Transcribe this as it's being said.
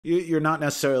You're not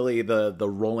necessarily the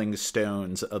Rolling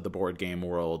Stones of the board game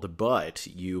world, but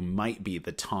you might be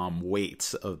the Tom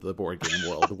Waits of the board game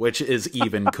world, which is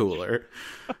even cooler.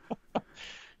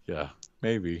 Yeah,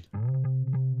 maybe.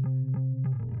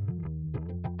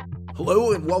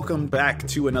 Hello and welcome back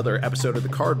to another episode of the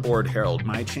Cardboard Herald,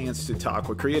 my chance to talk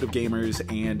with creative gamers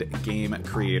and game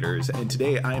creators. And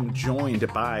today I'm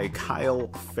joined by Kyle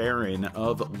Ferrin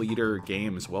of Leader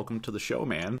Games. Welcome to the show,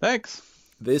 man. Thanks.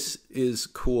 This is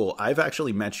cool. I've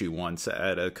actually met you once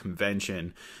at a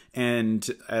convention, and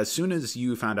as soon as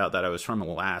you found out that I was from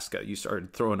Alaska, you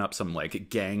started throwing up some like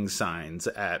gang signs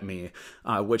at me,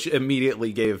 which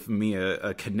immediately gave me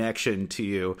a connection to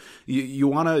you. You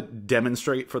want to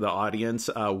demonstrate for the audience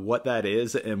what that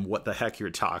is and what the heck you're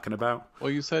talking about?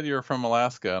 Well, you said you're from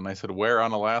Alaska, and I said, where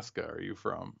on Alaska are you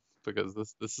from? Because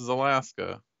this is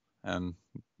Alaska, and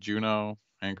Juneau,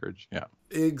 Anchorage, yeah.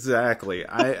 Exactly.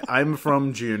 I'm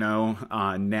from Juneau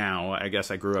now. I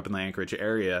guess I grew up in the Anchorage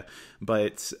area,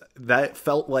 but that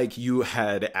felt like you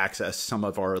had accessed some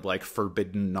of our like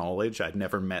forbidden knowledge. I'd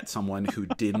never met someone who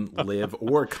didn't live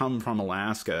or come from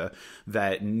Alaska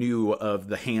that knew of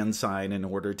the hand sign in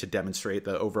order to demonstrate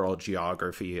the overall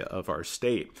geography of our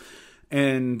state.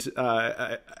 And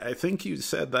I think you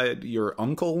said that your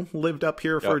uncle lived up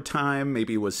here for a time,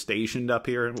 maybe was stationed up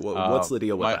here. What's the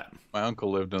deal with that? My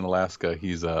uncle lived in Alaska.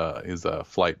 He's a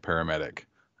flight paramedic.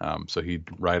 So he'd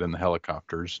ride in the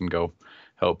helicopters and go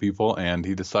help people. And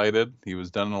he decided he was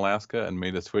done in Alaska and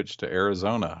made a switch to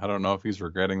Arizona. I don't know if he's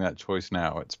regretting that choice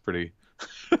now. It's pretty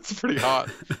hot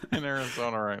in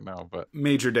Arizona right now. But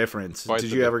major difference.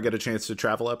 Did you ever get a chance to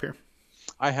travel up here?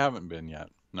 I haven't been yet.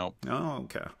 Nope. Oh,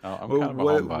 okay. I'm kind of a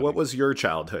homebody. What was your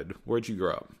childhood? Where'd you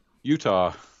grow up?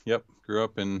 Utah. Yep. Grew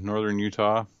up in northern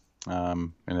Utah,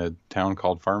 in a town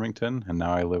called Farmington, and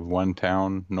now I live one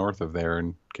town north of there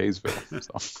in Kaysville.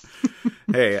 So.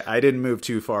 Hey, I didn't move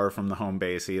too far from the home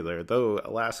base either, though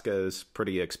Alaska is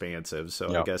pretty expansive,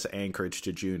 so I guess Anchorage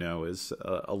to Juneau is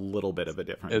a little bit of a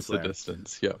difference. It's there. a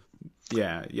distance, yep.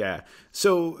 Yeah.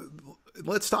 So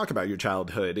let's talk about your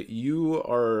childhood. You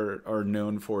are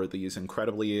known for these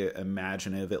incredibly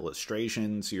imaginative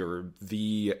illustrations. You're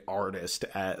the artist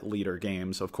at Leader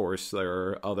Games. Of course, there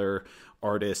are other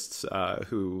artists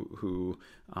who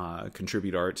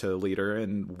contribute art to Leader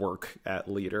and work at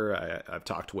Leader. I've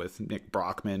talked with Nick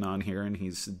Brockman on here, and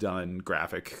he's done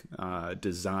graphic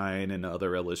design and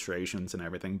other illustrations and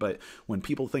everything. But when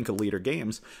people think of Leader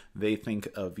Games, they think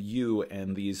of you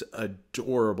and these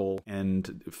adorable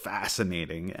and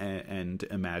fascinating and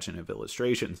imaginative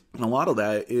illustrations. And a lot of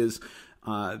that is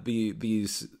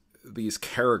these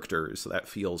characters that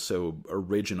feel so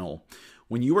original.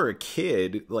 When you were a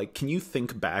kid, like, can you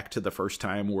think back to the first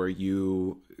time where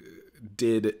you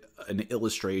did an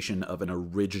illustration of an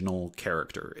original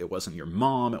character? It wasn't your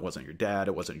mom, it wasn't your dad,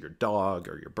 it wasn't your dog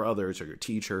or your brothers or your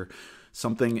teacher,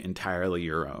 something entirely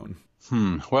your own.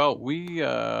 Well,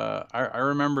 I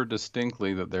remember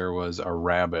distinctly that there was a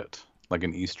rabbit, like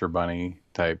an Easter bunny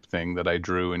type thing that I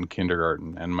drew in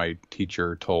kindergarten, and my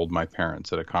teacher told my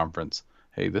parents at a conference,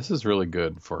 hey, this is really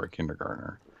good for a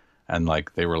kindergartner. And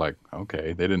like they were like,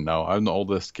 okay, they didn't know. I'm the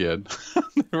oldest kid.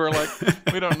 They were like,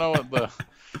 we don't know what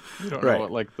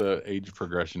the age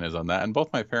progression is on that. And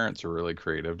both my parents are really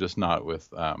creative, just not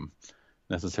with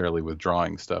necessarily with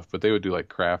drawing stuff, but they would do like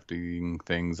crafting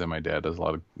things, and my dad does a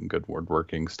lot of good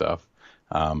woodworking stuff.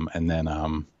 And then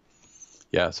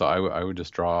so I would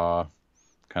just draw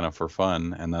kind of for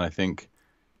fun. And then I think,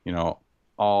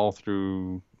 all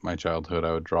through my childhood,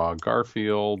 I would draw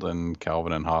Garfield and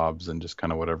Calvin and Hobbes and just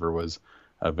kind of whatever was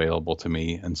available to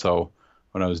me. And so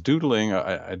when I was doodling,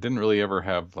 I didn't really ever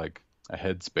have like a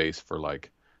headspace for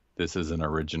like, this is an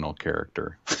original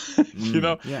character.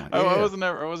 I wasn't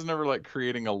ever like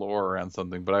creating a lore around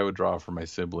something, but I would draw for my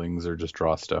siblings or just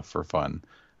draw stuff for fun.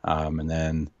 And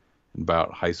then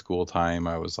about high school time,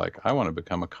 I was like, I want to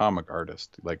become a comic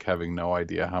artist, like having no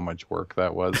idea how much work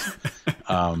that was.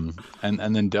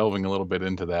 And then delving a little bit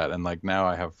into that. And like now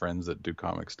I have friends that do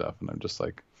comic stuff, and I'm just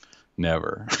like,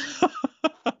 never.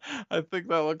 I think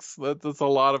that's a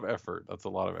lot of effort. That's a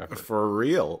lot of effort. For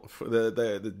real. For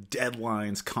the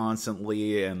deadlines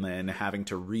constantly, and then having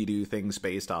to redo things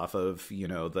based off of,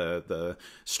 the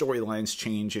storylines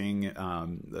changing.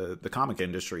 The comic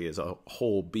industry is a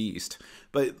whole beast.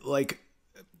 But like,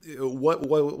 what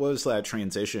was that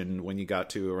transition when you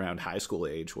got to around high school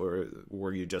age?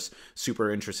 Were you just super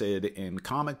interested in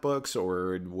comic books,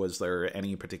 or was there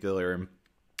any particular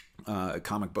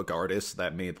comic book artists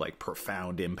that made like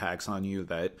profound impacts on you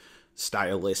that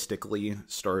stylistically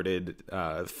started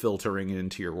filtering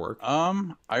into your work?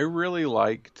 I really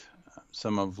liked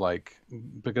some of like,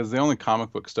 because the only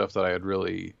comic book stuff that I had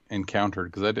really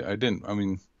encountered, because I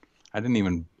didn't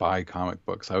even buy comic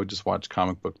books. I would just watch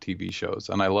comic book TV shows,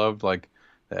 and I loved like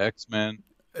the X-Men.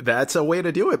 That's a way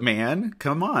to do it, man.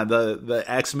 Come on, the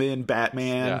X-Men, Yeah,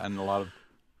 Batman. and a lot of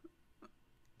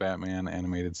Batman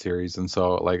animated series. And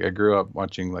so like I grew up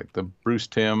watching like the Bruce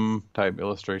Timm type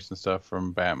illustration stuff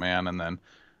from Batman, and then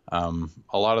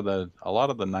a lot of the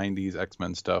 90s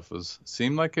X-Men stuff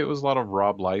seemed like it was a lot of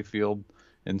Rob Liefeld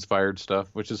inspired stuff,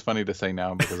 which is funny to say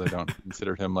now because I don't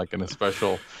consider him like an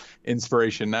especial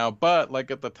inspiration now, but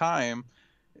like at the time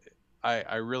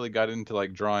I really got into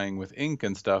like drawing with ink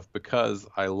and stuff because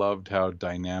I loved how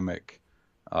dynamic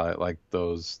like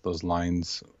those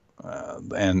lines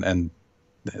and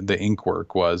the ink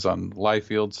work was on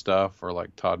Liefeld stuff or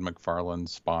like Todd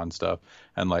McFarlane's Spawn stuff.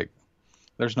 And like,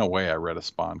 there's no way I read a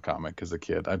Spawn comic as a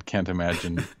kid. I can't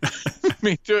imagine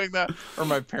me doing that or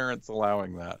my parents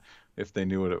allowing that if they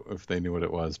knew what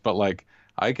it was. But like,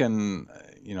 I can,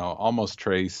 almost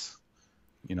trace,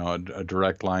 a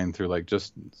direct line through like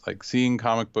just like seeing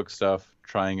comic book stuff,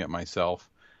 trying it myself,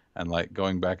 and like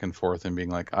going back and forth and being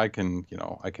like, I can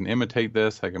imitate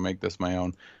this, I can make this my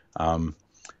own.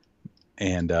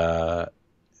 And where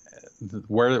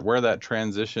that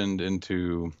transitioned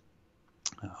into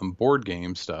board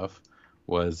game stuff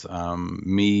was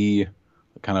me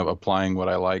kind of applying what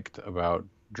I liked about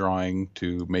drawing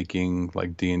to making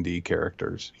like D&D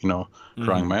characters,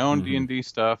 drawing my own D&D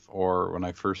stuff. Or when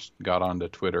I first got onto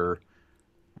Twitter,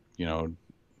 10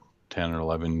 or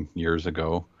 11 years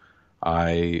ago,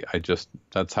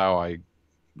 that's how I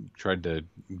tried to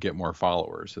get more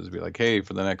followers, is be like, hey,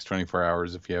 for the next 24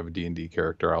 hours, if you have a D&D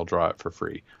character, I'll draw it for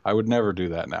free. I would never do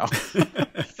that now.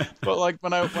 But like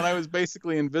when I was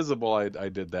basically invisible, I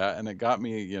did that, and it got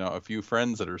me, a few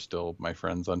friends that are still my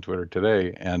friends on Twitter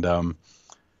today. And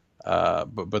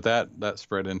but that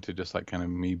spread into just like kind of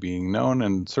me being known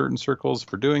in certain circles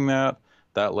for doing that.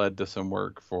 That led to some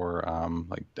work for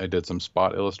like I did some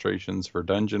spot illustrations for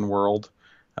Dungeon World,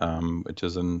 which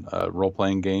is a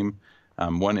role-playing game.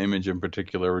 One image in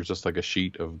particular was just like a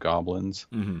sheet of goblins,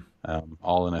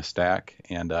 all in a stack.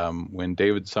 And when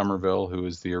David Somerville, who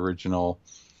is the original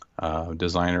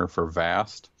designer for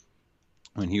Vast,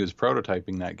 when he was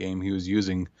prototyping that game, he was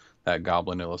using that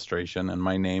goblin illustration, and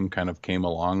my name kind of came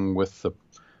along with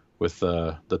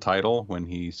the title when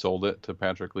he sold it to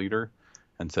Patrick Leader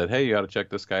and said, hey, you got to check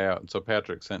this guy out. And so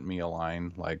Patrick sent me a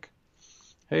line like,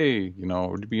 hey,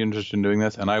 would you be interested in doing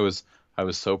this? And I was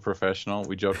so professional.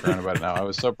 We joke around about it now. I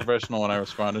was so professional when I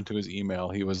responded to his email.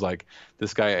 He was like,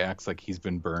 this guy acts like he's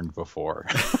been burned before.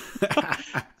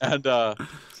 And so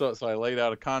I laid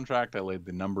out a contract. I laid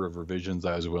the number of revisions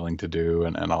I was willing to do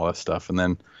and all that stuff. And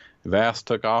then Vast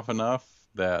took off enough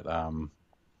that, I'm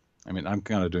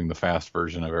kind of doing the fast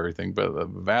version of everything, but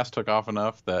Vast took off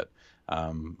enough that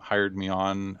hired me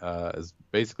on as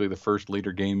basically the first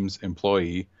Leader Games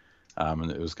employee.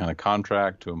 And it was kind of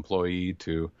contract to employee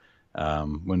to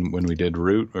when we did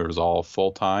Root, it was all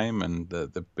full time, and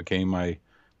that became my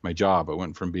job. It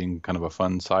went from being kind of a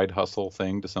fun side hustle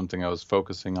thing to something I was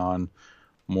focusing on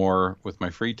more with my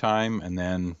free time, and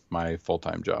then my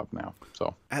full-time job now.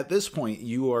 So at this point,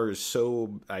 you are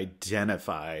so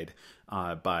identified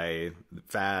by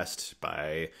Vast,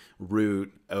 by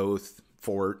Root, Oath,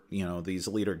 Fort, these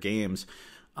Leader Games.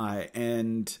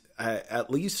 And at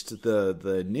least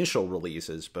the initial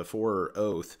releases before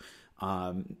Oath,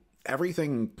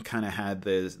 everything kind of had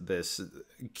this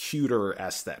cuter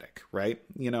aesthetic, right?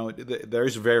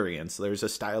 There's variance. There's a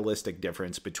stylistic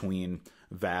difference between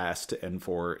Vast and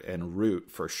Fort and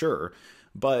Root for sure.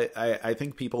 But I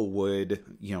think people would,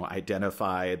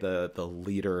 identify the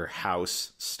Leader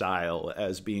House style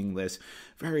as being this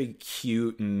very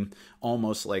cute and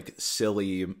almost like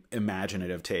silly,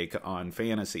 imaginative take on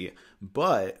fantasy.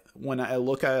 But when I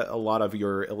look at a lot of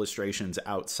your illustrations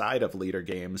outside of Leader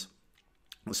Games,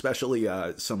 especially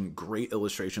some great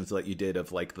illustrations that you did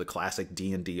of like the classic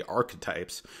D&D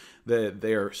archetypes, that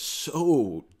they're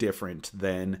so different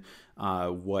than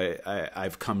what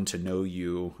I've come to know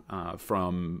you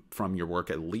from your work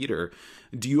at Leader.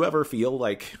 Do you ever feel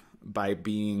like by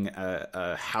being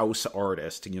a house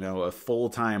artist, a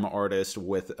full-time artist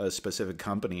with a specific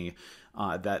company,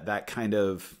 that kind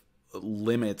of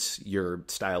limits your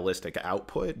stylistic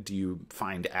output? Do you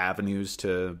find avenues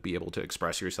to be able to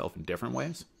express yourself in different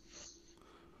ways?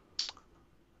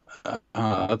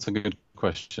 That's a good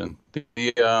question.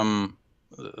 The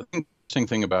interesting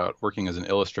thing about working as an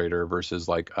illustrator versus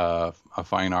like a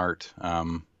fine art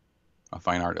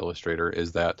illustrator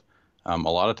is that a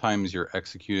lot of times you're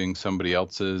executing somebody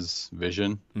else's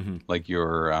vision. Like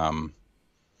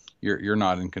you're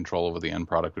not in control of what the end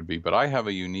product would be. But I have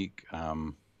a unique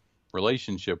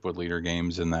relationship with leader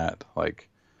games in that, like,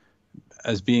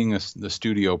 as being the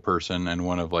studio person and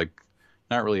one of, like,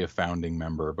 not really a founding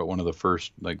member, but one of the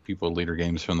first, like, people in leader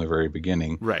games from the very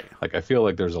beginning. Right. Like, I feel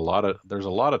like there's a lot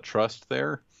of trust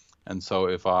there. And so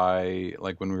if I,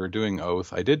 like, when we were doing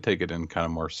Oath, I did take it in kind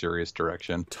of more serious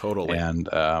direction. Totally. And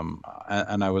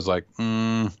I was like,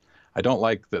 I don't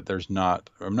like that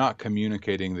I'm not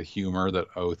communicating the humor that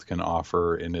Oath can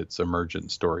offer in its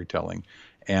emergent storytelling.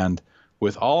 And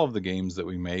with all of the games that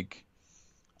we make,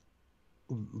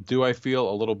 do I feel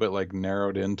a little bit like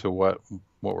narrowed into what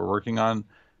we're working on?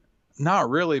 Not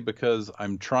really, because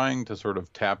I'm trying to sort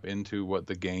of tap into what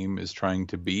the game is trying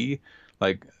to be.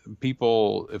 Like,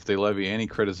 people, if they levy any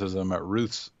criticism at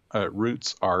Roots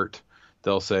art,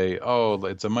 they'll say, "Oh,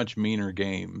 it's a much meaner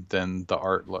game than the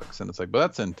art looks," and it's like, but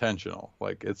that's intentional.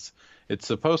 Like, it's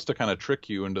supposed to kind of trick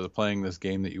you into playing this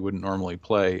game that you wouldn't normally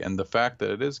play, and the fact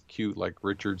that it is cute, like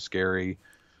Richard Scary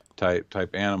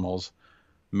type animals,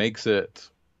 makes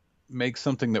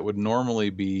something that would normally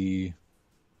be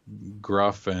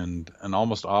gruff and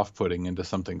almost off-putting into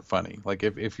something funny. Like,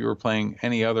 if you were playing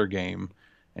any other game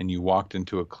and you walked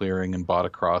into a clearing and bought a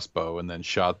crossbow and then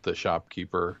shot the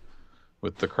shopkeeper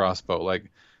with the crossbow, like,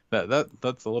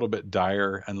 that's a little bit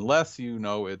dire, unless you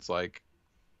know it's like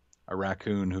a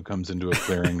raccoon who comes into a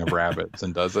clearing of rabbits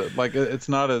and does it. Like, it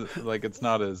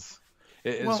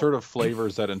sort of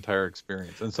flavors that entire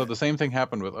experience. And so the same thing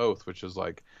happened with Oath, which is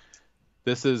like,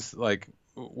 this is like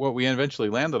what we eventually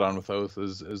landed on with Oath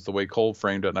is the way Cole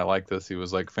framed it. And I like this. He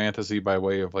was like fantasy by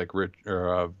way of like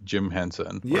Jim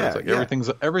Henson. Yeah. It's like everything's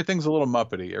a little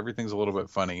Muppety. Everything's a little bit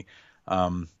funny.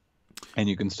 And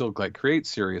you can still, like, create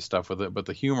serious stuff with it, but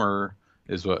the humor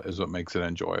is what makes it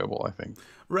enjoyable, I think.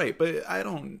 Right. But I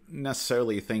don't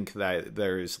necessarily think that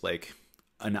there's like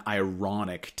an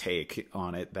ironic take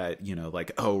on it that, you know,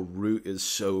 like, oh, Root is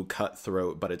so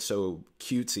cutthroat, but it's so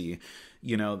cutesy.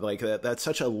 You know, like, that's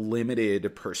such a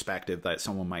limited perspective that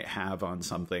someone might have on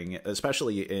something,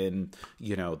 especially in,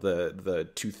 you know, the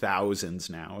 2000s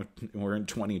now. We're in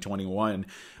 2021.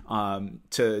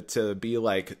 To be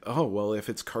like, oh, well, if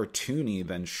it's cartoony,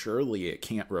 then surely it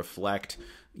can't reflect,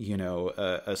 you know,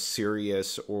 a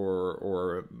serious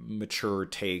or mature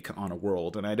take on a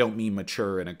world. And I don't mean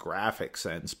mature in a graphic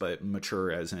sense, but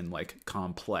mature as in, like,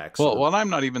 complex. Well, I'm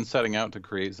not even setting out to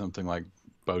create something like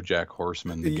BoJack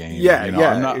Horseman, the game. Yeah, you know,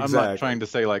 yeah, I'm exactly. not trying to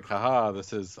say like, haha,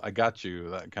 I got you,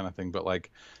 that kind of thing. But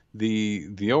like,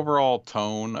 the overall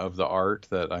tone of the art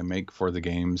that I make for the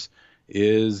games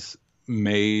is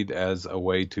made as a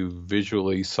way to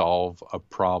visually solve a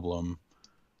problem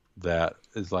that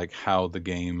is like how the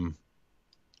game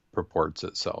purports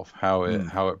itself, how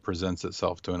it presents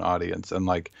itself to an audience. And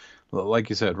like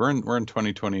you said, we're in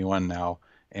 2021 now,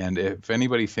 and if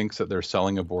anybody thinks that they're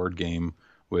selling a board game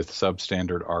with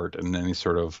substandard art and any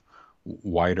sort of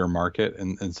wider market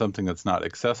and something that's not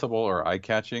accessible or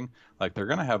eye-catching, like, they're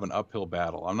going to have an uphill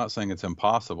battle. I'm not saying it's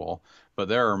impossible, but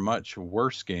there are much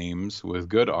worse games with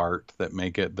good art that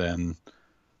make it than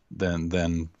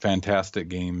fantastic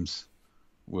games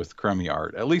with crummy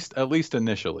art. At least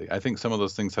initially. I think some of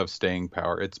those things have staying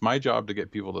power. It's my job to get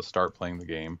people to start playing the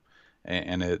game.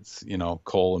 And it's, you know,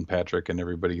 Cole and Patrick and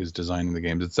everybody who's designing the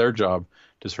games, it's their job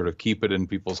to sort of keep it in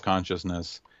people's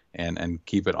consciousness and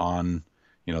keep it on,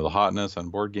 you know, the hotness on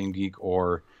Board Game Geek,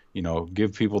 or, you know,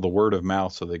 give people the word of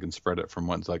mouth so they can spread it from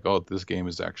one's like, oh, this game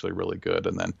is actually really good.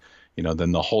 And then, you know,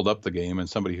 then they'll hold up the game, and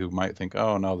somebody who might think,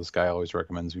 oh, no, this guy always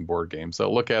recommends me board games,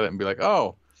 they'll look at it and be like,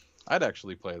 oh, I'd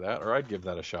actually play that, or I'd give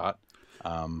that a shot.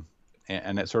 And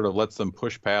it sort of lets them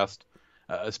push past,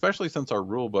 especially since our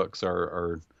rule books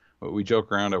are we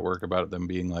joke around at work about them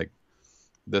being like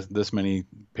this many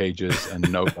pages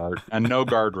and no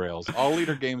guardrails. All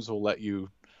leader games will let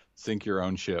you sink your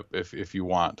own ship if you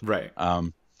want. Right.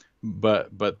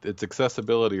 But it's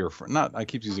accessibility, or not. I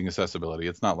keep using accessibility.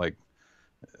 It's not like,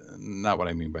 not what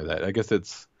I mean by that. I guess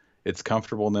it's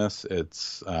comfortableness.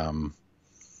 It's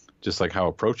just like how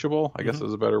approachable, I guess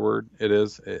is a better word. It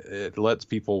is. It lets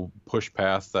people push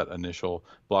past that initial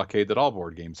blockade that all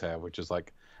board games have, which is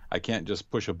like, I can't just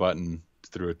push a button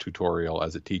through a tutorial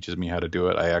as it teaches me how to do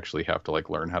it. I actually have to, like,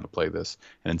 learn how to play this,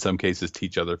 and in some cases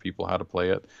teach other people how to play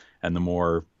it. And the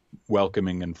more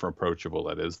welcoming and approachable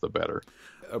that is, the better.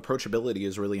 Approachability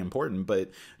is really important,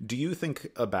 but do you think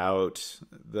about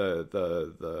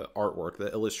the artwork,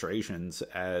 the illustrations,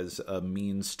 as a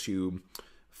means to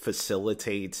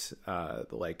facilitate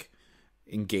like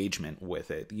engagement with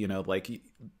it. You know, like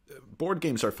board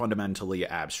games are fundamentally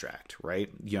abstract, right?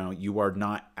 You know, you are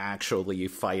not actually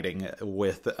fighting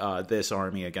with this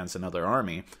army against another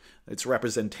army. It's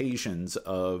representations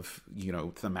of, you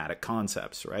know, thematic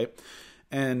concepts, right?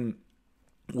 And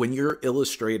when you're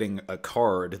illustrating a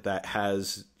card that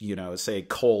has, you know, say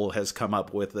Cole has come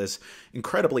up with this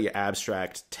incredibly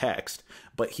abstract text,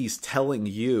 but he's telling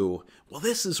you, well,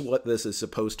 this is what this is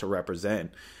supposed to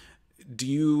represent. Do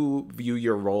you view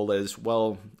your role as,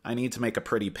 well, I need to make a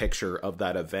pretty picture of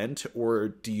that event? Or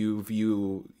do you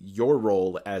view your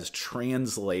role as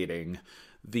translating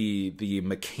the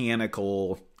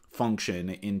mechanical function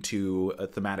into a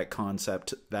thematic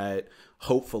concept that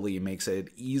hopefully makes it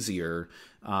easier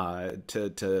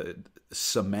to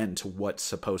cement what's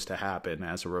supposed to happen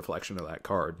as a reflection of that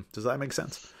card? Does that make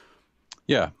sense?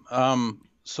 Yeah.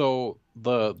 So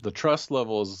the trust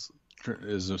level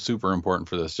is super important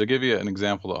for this. To give you an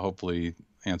example that hopefully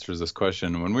answers this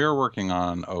question, when we were working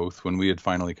on Oath, when we had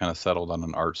finally kind of settled on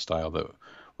an art style that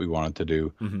we wanted to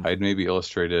do, Mm-hmm. I'd maybe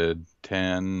illustrated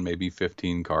 10, maybe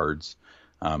 15 cards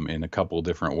in a couple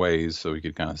different ways so we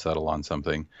could kind of settle on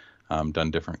something,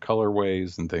 done different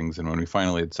colorways and things. And when we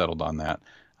finally had settled on that,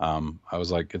 I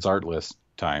was like, it's art list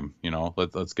time, you know,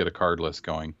 let's get a card list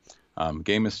going.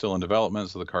 Game is still in development,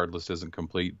 so the card list isn't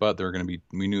complete, but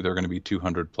we knew there were going to be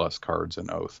 200 plus cards in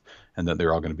Oath, and that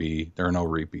there are no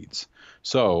repeats.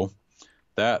 So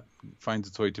that finds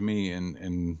its way to me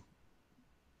in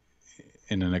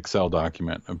an Excel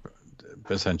document,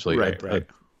 essentially. Right.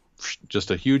 Just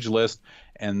a huge list,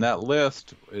 and that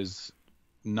list is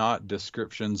not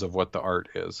descriptions of what the art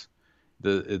is.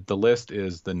 The list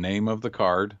is the name of the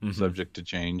card, Mm-hmm. subject to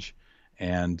change,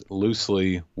 and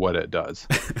loosely what it does.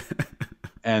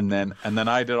 and then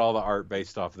I did all the art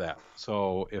based off that.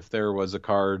 So if there was a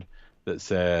card that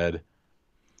said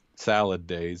salad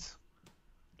days,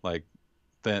 like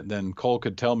then Cole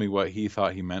could tell me what he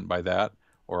thought he meant by that,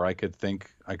 or I could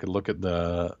look at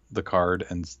the card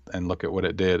and look at what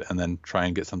it did and then try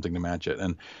and get something to match it.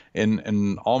 And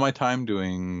in all my time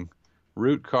doing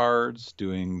root cards,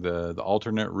 doing the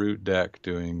alternate root deck,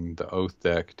 doing the Oath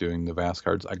deck, doing the Vast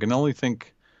cards, I can only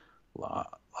think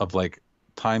of like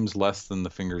times less than the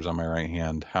fingers on my right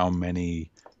hand how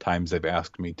many times they've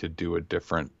asked me to do a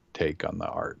different take on the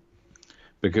art,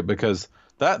 because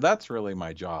that's really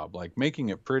my job. Like, making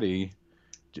it pretty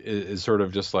is sort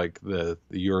of just like the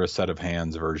you're a set of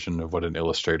hands version of what an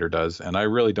illustrator does, and I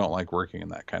really don't like working in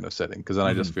that kind of setting, because then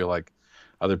I just feel like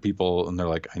other people, and they're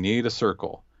like, I need a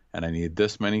circle and I need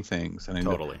this many things, and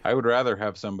Totally. I would rather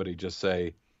have somebody just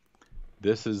say,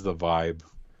 this is the vibe,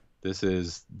 this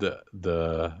is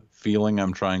the feeling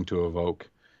I'm trying to evoke.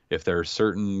 If there are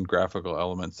certain graphical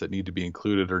elements that need to be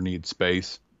included or need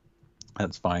space,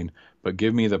 that's fine, but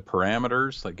give me the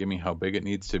parameters, like give me how big it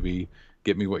needs to be,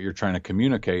 get me what you're trying to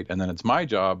communicate, and then it's my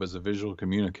job as a visual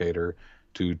communicator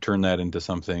to turn that into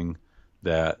something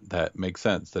that makes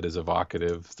sense, that is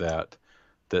evocative, that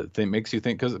makes you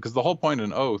think, because the whole point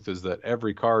in Oath is that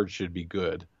every card should be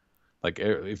good. Like,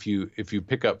 if you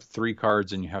pick up 3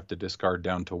 cards and you have to discard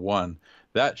down to 1,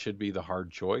 that should be the hard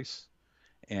choice.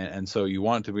 And so you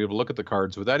want to be able to look at the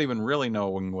cards without even really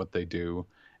knowing what they do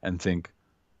and think,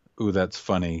 ooh, that's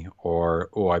funny, or,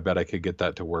 oh, I bet I could get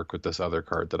that to work with this other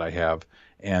card that I have.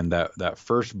 And that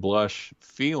first blush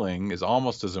feeling is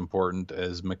almost as important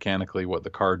as mechanically what the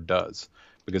card does,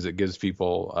 because it gives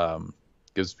people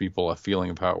a feeling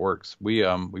of how it works. We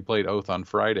played Oath on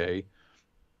Friday,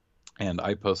 and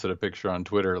I posted a picture on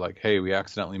Twitter like, hey, we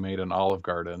accidentally made an Olive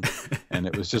Garden. And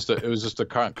it was just a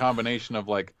combination of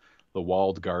like the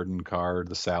Walled Garden card,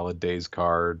 the Salad Days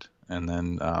card, and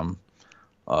then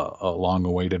a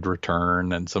long-awaited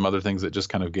return, and some other things that just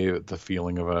kind of gave it the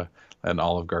feeling of an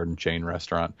Olive Garden chain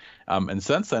restaurant. And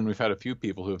since then, we've had a few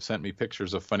people who have sent me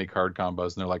pictures of funny card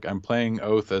combos, and they're like, I'm playing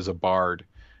Oath as a bard.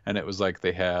 And it was like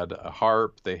they had a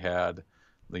harp, they had,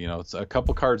 it's a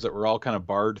couple cards that were all kind of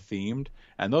bard themed,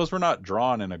 and those were not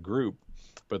drawn in a group,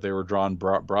 but they were drawn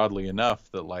broadly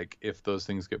enough that, like, if those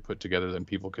things get put together, then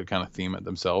people could kind of theme it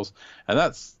themselves. And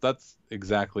that's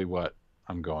exactly what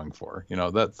I'm going for.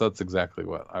 That's exactly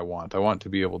what I want. I want to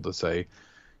be able to say,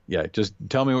 yeah, just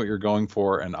tell me what you're going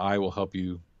for, and I will help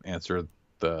you answer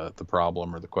the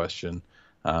problem or the question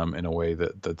in a way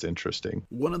that's interesting.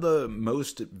 One of the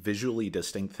most visually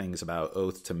distinct things about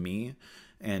Oath to me,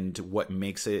 and what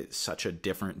makes it such a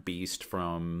different beast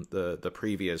from the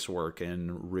previous work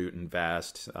in Root and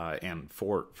Vast, and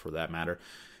Fort for that matter,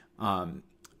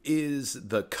 is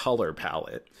the color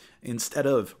palette. Instead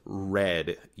of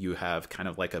red, you have kind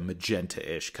of like a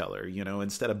magenta-ish color.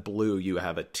 Instead of blue, you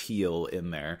have a teal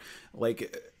in there.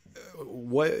 Like,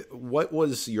 what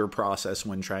was your process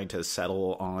when trying to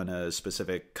settle on a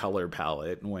specific color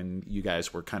palette when you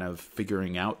guys were kind of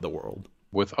figuring out the world?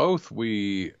 With Oath,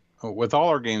 with all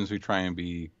our games, we try and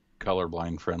be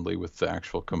colorblind friendly with the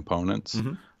actual components.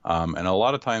 Hmm. And a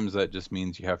lot of times that just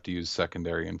means you have to use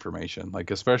secondary information.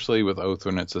 Like especially with Oath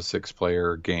when it's a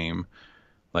 6-player game,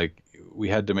 like we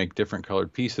had to make different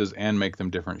colored pieces and make them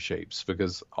different shapes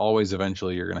because always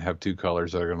eventually you're going to have two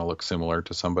colors that are going to look similar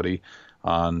to somebody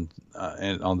and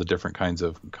on the different kinds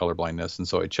of color blindness. And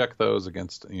so I check those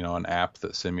against, an app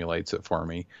that simulates it for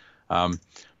me.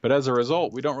 But as a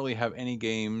result, we don't really have any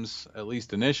games, at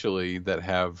least initially, that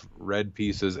have red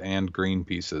pieces and green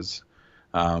pieces.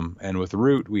 And with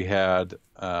Root, we had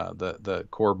the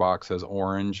core box has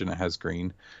orange and it has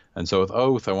green. And so with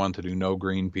Oath, I wanted to do no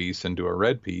green piece and do a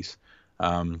red piece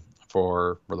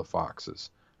for the foxes,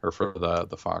 or for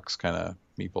the fox kind of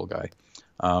meeple guy.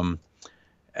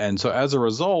 And so as a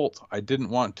result, I didn't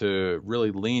want to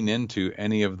really lean into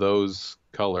any of those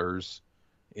colors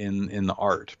in the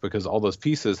art because all those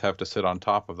pieces have to sit on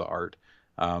top of the art.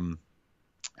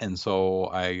 And so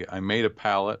I made a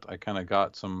palette. I kind of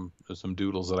got some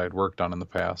doodles that I'd worked on in the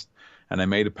past, and I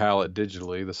made a palette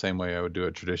digitally the same way I would do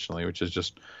it traditionally, which is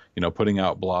just, putting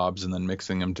out blobs and then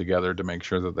mixing them together to make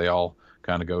sure that they all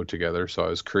kind of go together. So I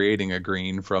was creating a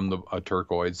green from a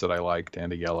turquoise that I liked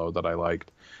and a yellow that I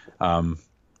liked.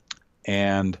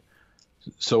 And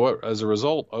so as a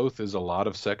result, Oath is a lot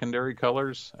of secondary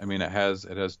colors. I mean, it has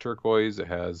turquoise, it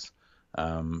has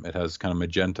kind of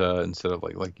magenta instead of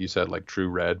like you said, like true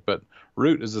red. But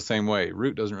Root is the same way.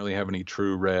 Root doesn't really have any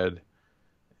true red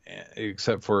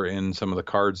except for in some of the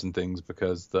cards and things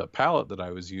because the palette that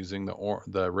I was using,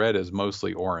 the red is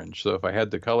mostly orange. So if I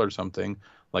had to color something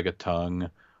like a tongue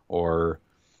or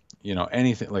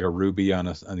anything like a ruby on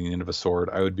the end of a sword,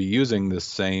 I would be using this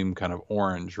same kind of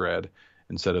orange red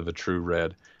instead of a true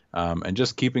red. And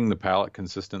just keeping the palette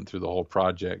consistent through the whole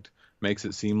project makes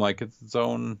it seem like it's its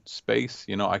own space.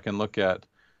 I can look at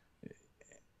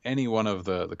any one of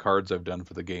the cards I've done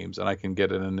for the games and I can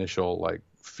get an initial like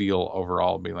feel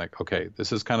overall, being like, okay,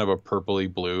 this is kind of a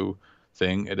purpley blue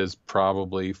thing. It is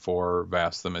probably for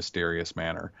Vast the Mysterious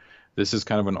Manor. This is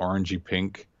kind of an orangey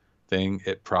pink thing.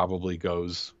 It probably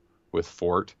goes with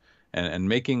Fort. And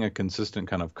making a consistent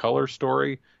kind of color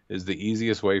story is the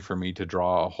easiest way for me to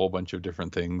draw a whole bunch of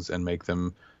different things and make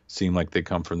them seem like they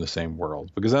come from the same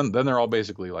world. Because then they're all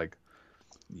basically like,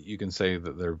 you can say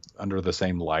that they're under the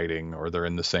same lighting or they're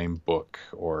in the same book,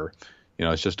 or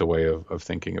it's just a way of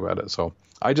thinking about it. So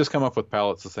I just come up with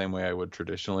palettes the same way I would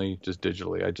traditionally, just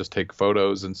digitally. I just take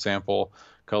photos and sample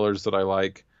colors that I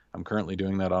like. I'm currently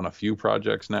doing that on a few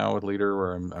projects now with Leader,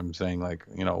 where I'm saying like,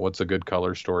 what's a good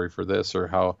color story for this, or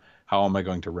how am I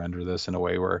going to render this in a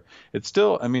way where it's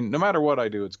still, I mean, no matter what I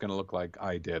do, it's going to look like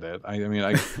I did it. I mean,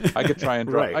 I could try and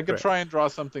draw, Right, I could right. try and draw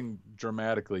something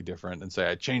dramatically different and say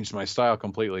I changed my style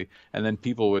completely, and then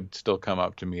people would still come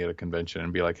up to me at a convention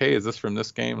and be like, "Hey, is this from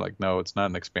this game?" Like, no, it's not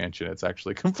an expansion. It's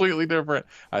actually completely different.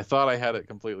 I thought I had it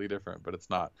completely different, but it's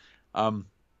not.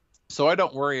 So I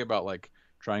don't worry about like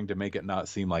trying to make it not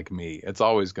seem like me. It's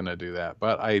always going to do that,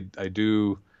 but I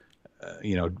do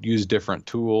use different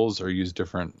tools or use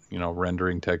different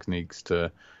rendering techniques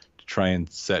to try and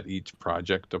set each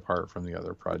project apart from the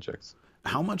other projects.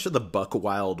 How much of the Buck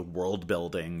Wild world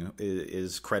building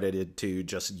is credited to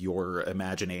just your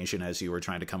imagination as you were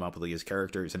trying to come up with these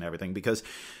characters and everything? Because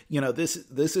this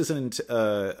isn't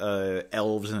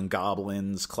elves and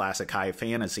goblins classic high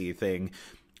fantasy thing.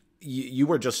 You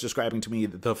were just describing to me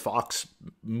the fox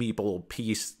meeple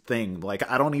piece thing. Like,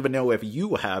 I don't even know if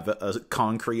you have a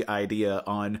concrete idea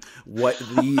on what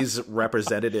these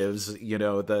representatives,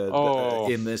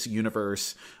 in this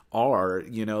universe are.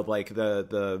 Like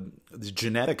the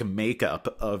genetic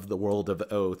makeup of the world of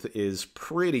Oath is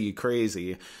pretty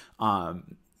crazy.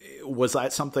 Was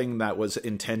that something that was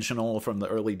intentional from the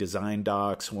early design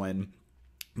docs when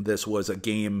this was a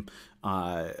game,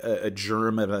 a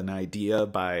germ of an idea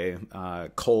by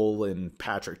Cole and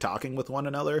Patrick talking with one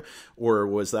another? Or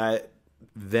was that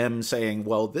them saying,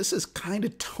 well, this is kind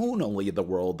of tonally the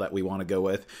world that we want to go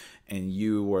with? And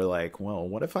you were like, well,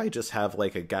 what if I just have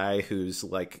like a guy who's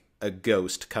like a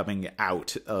ghost coming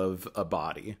out of a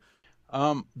body?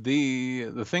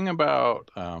 The thing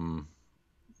about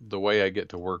the way I get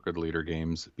to work with Leader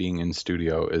Games being in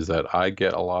studio is that I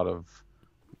get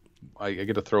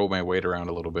to throw my weight around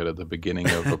a little bit at the beginning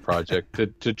of a project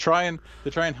to try and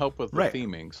help with the Right.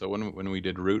 theming. So when we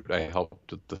did Root, I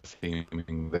helped with the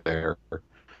theming there.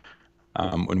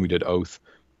 When we did Oath,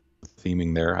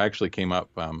 theming there, I actually came up.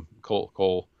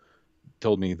 Cole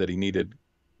told me that he needed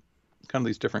kind of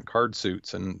these different card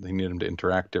suits, and they needed them to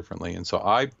interact differently. And so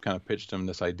I kind of pitched them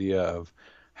this idea of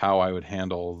how I would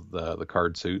handle the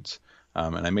card suits,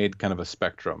 and I made kind of a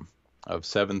spectrum of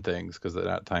 7 things, because at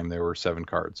that time there were 7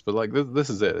 cards. But like this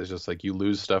is it. It's just like you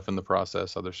lose stuff in the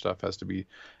process, other stuff has to be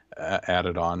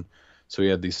added on. So we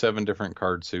had these 7 different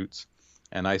card suits,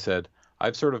 and I said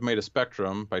I've sort of made a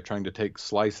spectrum by trying to take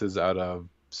slices out of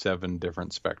 7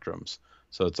 different spectrums.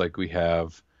 So it's like we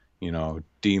have,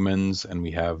 demons, and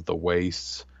we have the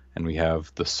wastes, and we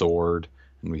have the sword,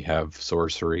 and we have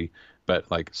sorcery. But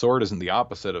like sword isn't the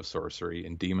opposite of sorcery,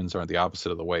 and demons aren't the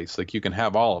opposite of the waste. Like you can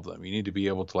have all of them. You need to be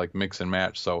able to like mix and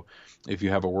match. So if you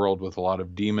have a world with a lot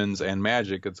of demons and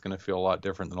magic, it's going to feel a lot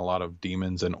different than a lot of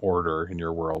demons and order in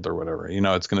your world or whatever.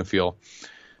 It's going to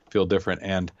feel different.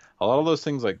 And a lot of those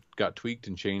things like got tweaked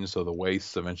and changed. So the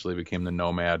wastes eventually became the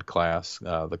nomad class.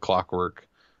 The clockwork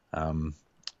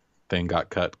thing got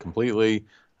cut completely.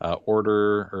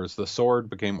 The sword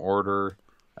became order.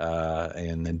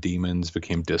 And then demons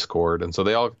became discord, and so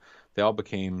they all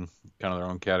became kind of their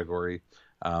own category.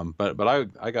 But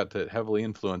I got to heavily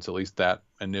influence at least that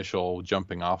initial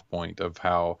jumping off point of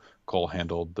how Cole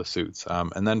handled the suits.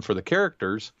 And then for the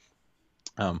characters,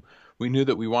 we knew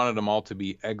that we wanted them all to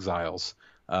be exiles,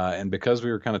 and because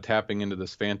we were kind of tapping into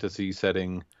this fantasy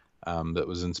setting that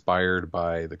was inspired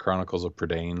by the Chronicles of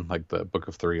Prydain, like the Book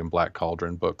of Three and Black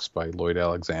Cauldron books by Lloyd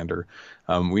Alexander,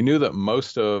 we knew that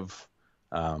most of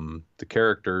the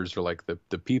characters, or like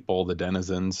the people, the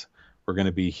denizens, were going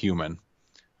to be human,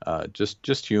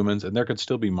 just humans, and there could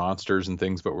still be monsters and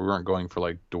things, but we weren't going for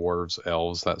like dwarves,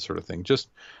 elves, that sort of thing. Just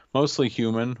mostly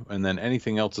human, and then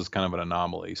anything else is kind of an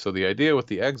anomaly. So the idea with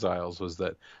the exiles was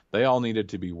that they all needed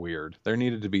to be weird. There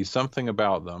needed to be something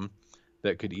about them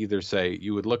that could either say,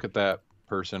 you would look at that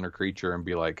person or creature and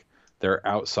be like, they're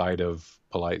outside of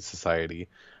polite society.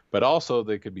 But also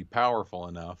they could be powerful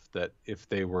enough that if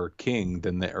they were king,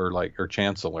 then or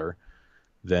chancellor,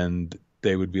 then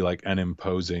they would be like an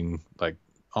imposing, like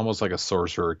almost like a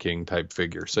sorcerer king type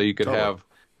figure. So you could have,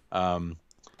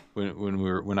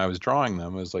 when I was drawing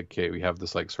them, it was like, okay, we have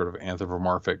this like sort of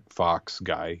anthropomorphic fox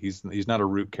guy. He's not a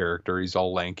root character. He's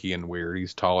all lanky and weird.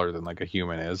 He's taller than like a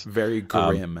human is. Very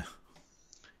grim.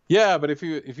 Yeah, but if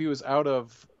he was out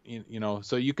of,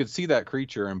 so you could see that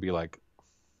creature and be like,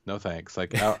 no thanks.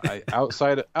 Like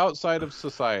outside of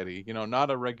society, not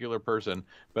a regular person.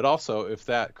 But also, if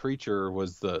that creature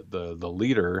was the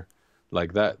leader,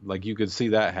 like that, like you could see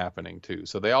that happening too.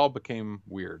 So they all became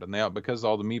weird, and because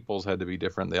all the meeples had to be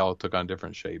different, they all took on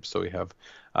different shapes. So we have,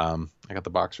 I got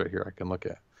the box right here. I can look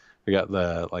at. We got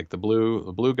the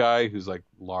blue guy who's like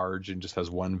large and just has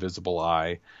one visible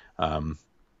eye, and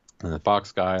the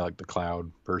fox guy, like the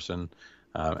cloud person.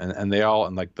 And they all,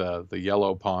 and like the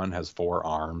yellow pawn has 4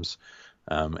 arms,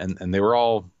 and they were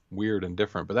all weird and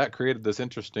different. But that created this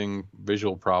interesting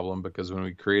visual problem, because when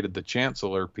we created the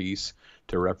chancellor piece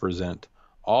to represent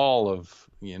all of,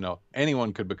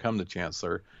 anyone could become the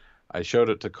chancellor, I showed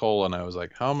it to Cole and I was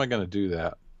like, how am I going to do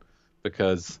that?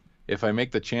 Because if I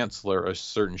make the chancellor a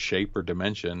certain shape or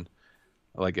dimension,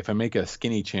 like if I make a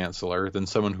skinny chancellor, then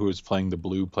someone who is playing the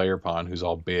blue player pawn who's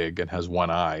all big and has one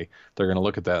eye, they're going to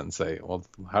look at that and say, well,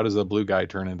 how does the blue guy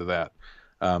turn into that?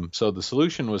 So the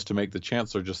solution was to make the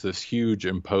chancellor just this huge,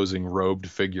 imposing, robed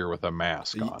figure with a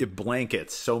mask on.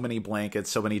 Blankets, so many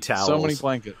towels. So many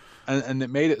blankets. And it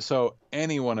made it so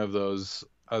any one of those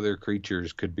other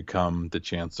creatures could become the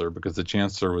chancellor, because the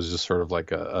chancellor was just sort of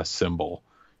like a symbol.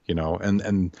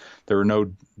 And there were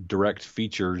no direct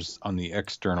features on the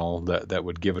external that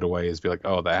would give it away as be like,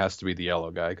 oh, that has to be the yellow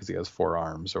guy because he has 4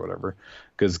 arms or whatever,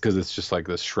 because it's just like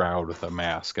this shroud with a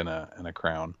mask and a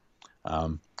crown.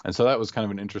 And so that was kind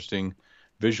of an interesting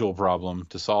visual problem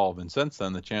to solve. And since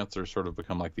then, the Chancellor sort of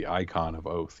become like the icon of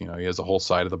Oath. He has a whole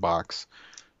side of the box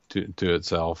to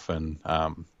itself, and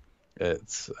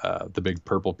it's the big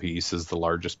purple piece is the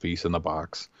largest piece in the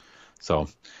box. So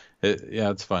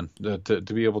it's fun to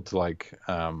be able to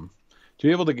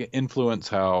influence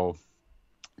how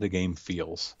the game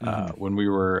feels. When we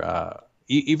were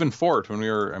even Fort, when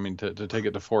we were, to take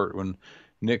it to Fort, when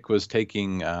Nick was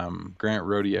taking Grant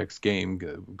Rodiek's game,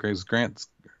 Grant's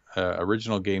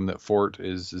original game that Fort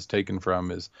is taken from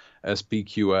is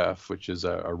SPQF, which is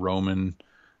a Roman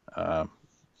kind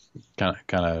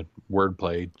of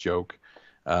wordplay joke.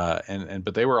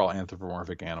 But they were all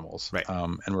anthropomorphic animals. Right.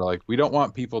 And we're like, we don't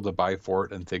want people to buy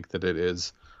Fort and think that it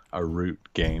is a root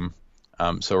game.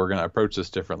 So we're going to approach this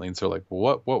differently. And so like,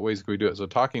 well, what ways can we do it? So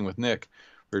talking with Nick,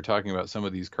 we were talking about some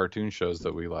of these cartoon shows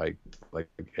that we like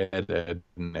Ed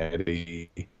and Eddie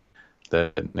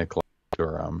that Nick liked,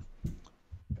 or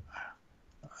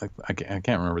I can't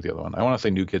remember the other one. I want to say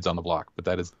New Kids on the Block, but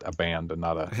that is a band and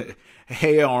not a.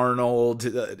 Hey Arnold,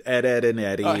 Ed and Hey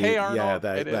Eddie, yeah, Arnold,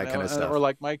 that kind of or stuff.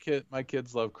 like my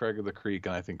kids love Craig of the Creek,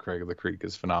 and I think Craig of the Creek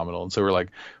is phenomenal. And so we're like,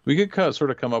 we could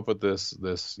sort of come up with this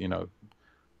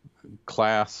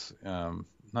class,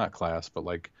 not class, but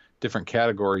like different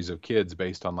categories of kids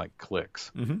based on like clicks,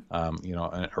 Hmm.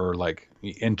 or like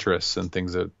interests and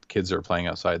things that kids are playing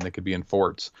outside, and they could be in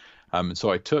forts. And so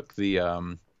I took the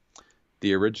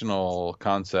original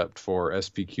concept for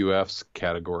SPQF's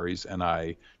categories and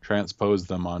I transposed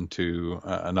them onto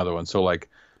another one. So like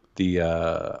the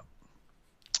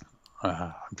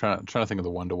I'm trying to think of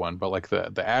the one-to-one, but like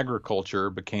the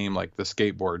agriculture became like the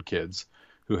skateboard kids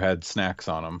who had snacks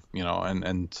on them,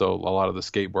 and so a lot of the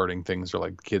skateboarding things are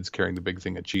like kids carrying the big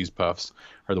thing of cheese puffs,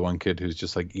 or the one kid who's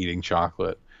just like eating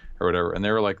chocolate or whatever. And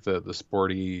they were like the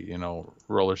sporty,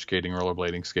 roller skating,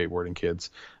 rollerblading, skateboarding kids.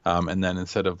 And then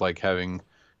instead of like having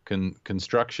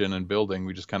construction and building,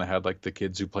 we just kind of had like the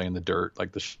kids who play in the dirt,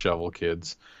 like the shovel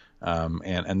kids.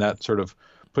 And that sort of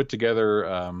put together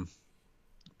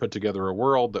a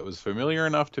world that was familiar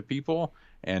enough to people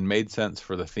and made sense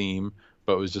for the theme,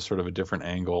 but was just sort of a different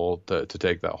angle to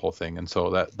take that whole thing. And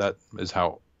so that is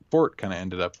how Fort kind of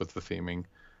ended up with the theming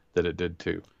that it did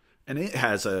too. And it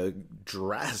has a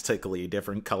drastically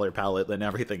different color palette than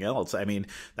everything else. I mean,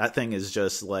 that thing is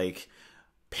just like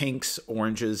pinks,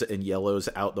 oranges, and yellows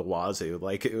out the wazoo.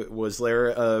 Like, was there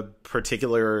a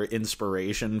particular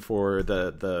inspiration for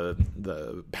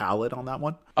the palette on that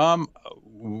one? I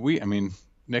mean,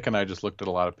 Nick and I just looked at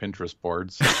a lot of Pinterest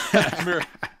boards,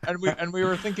 and we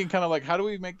were thinking kind of like, how do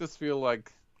we make this feel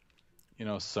like,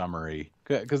 summery?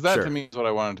 Because that Sure. to me is what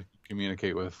I wanted to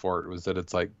communicate with Fort, was that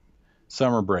it's like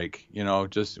summer break,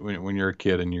 just when you're a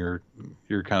kid and you're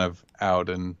kind of out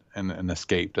and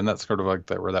escaped, and that's sort of like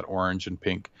that, where that orange and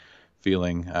pink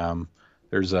feeling.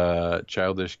 There's a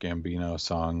Childish Gambino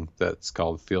song that's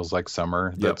called "Feels Like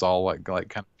Summer." That's all like kind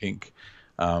of pink.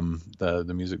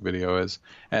 The music video is,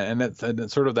 and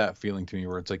it's sort of that feeling to me,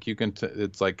 where it's like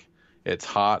it's like it's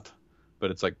hot,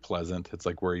 but it's like pleasant. It's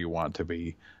like where you want to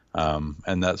be,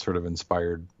 and that sort of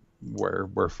inspired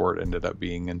where Fort ended up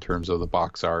being in terms of the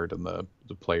box art and the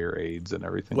player aids and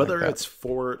everything. Whether like that. it's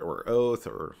Fort or Oath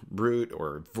or Brute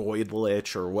or Void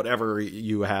Lich or whatever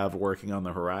you have working on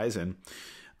the horizon,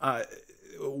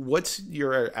 what's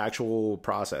your actual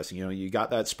process? You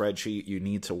got that spreadsheet, you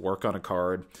need to work on a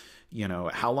card.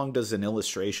 How long does an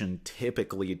illustration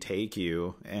typically take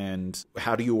you, and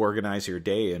how do you organize your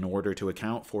day in order to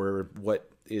account for what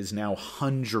is now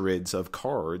hundreds of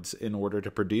cards in order to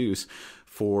produce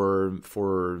for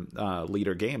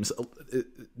leader games,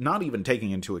 not even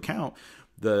taking into account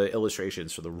the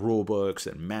illustrations for the rule books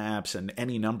and maps and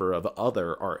any number of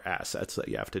other art assets that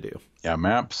you have to do? Yeah,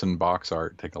 maps and box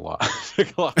art take a lot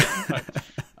take a lot of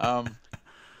time.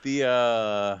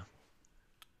 The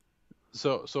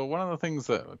So one of the things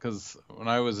because when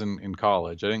I was in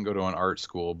college, I didn't go to an art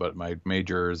school, but my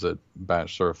major is a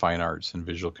Bachelor of Fine Arts in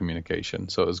Visual Communication.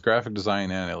 So it was graphic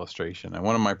design and illustration. And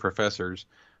one of my professors,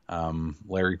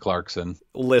 Larry Clarkson.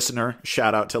 Listener,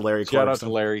 shout out to Larry Clarkson. Shout out to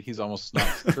Larry. He's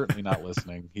certainly not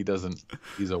listening.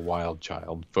 He's a wild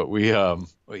child. But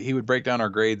he would break down our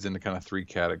grades into kind of three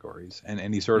categories.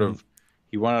 And he sort of,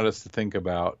 he wanted us to think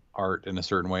about art in a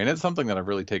certain way. And it's something that I've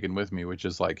really taken with me, which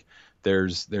is like,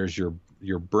 there's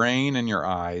your brain and your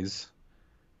eyes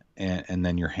and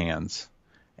then your hands.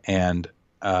 And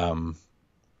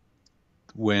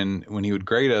when he would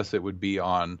grade us, it would be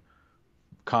on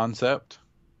concept,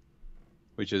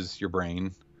 which is your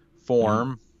brain,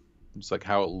 form, it's like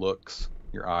how it looks,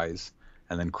 your eyes,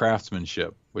 and then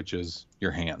craftsmanship, which is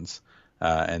your hands.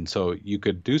 And so you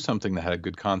could do something that had a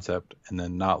good concept and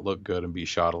then not look good and be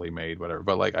shoddily made, whatever.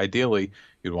 But like ideally,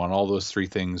 you'd want all those three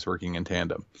things working in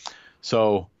tandem.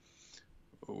 So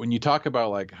when you talk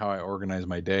about like how I organize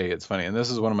my day, it's funny. And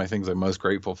this is one of my things I'm most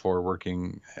grateful for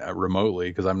working remotely,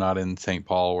 because I'm not in St.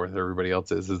 Paul where everybody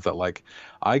else is that like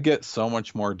I get so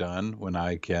much more done when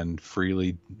I can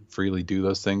freely do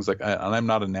those things. Like and I'm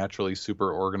not a naturally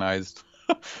super organized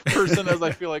person, as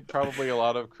I feel like probably a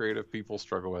lot of creative people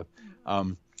struggle with.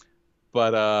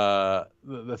 But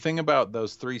the thing about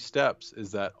those three steps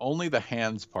is that only the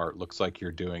hands part looks like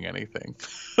you're doing anything.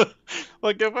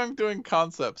 Like if I'm doing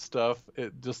concept stuff,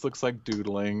 it just looks like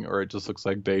doodling, or it just looks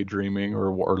like daydreaming,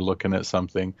 or looking at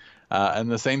something. And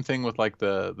the same thing with like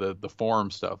the form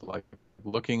stuff, like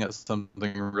looking at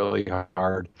something really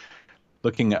hard,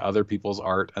 looking at other people's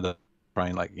art and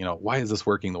trying like, why is this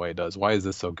working the way it does? Why is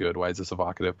this so good? Why is this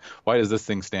evocative? Why does this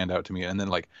thing stand out to me? And then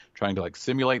like trying to like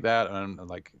simulate that and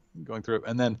like going through it.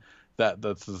 And then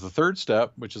that's the third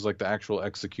step, which is like the actual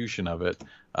execution of it,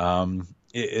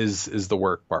 is the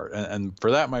work part. And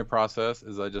for that, my process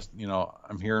is I just,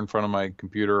 I'm here in front of my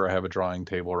computer. I have a drawing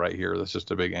table right here. That's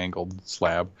just a big angled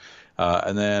slab.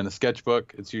 And then a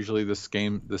sketchbook. It's usually the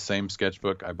same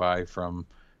sketchbook I buy from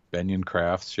Benyon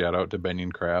Crafts. Shout out to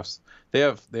Benyon Crafts. They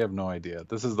have no idea.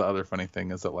 This is the other funny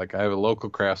thing, is that like I have a local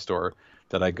craft store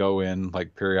that I go in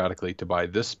like periodically to buy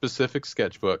this specific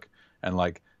sketchbook and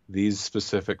like these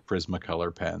specific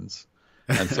Prismacolor pens.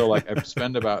 And so like I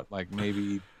spend about like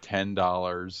maybe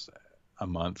 $10 a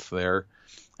month there.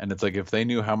 And it's like, if they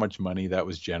knew how much money that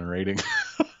was generating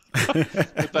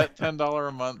with that $10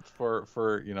 a month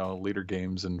for Leader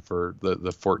Games and for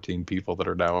the 14 people that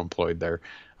are now employed there.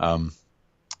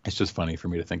 It's just funny for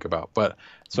me to think about. But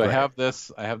so right.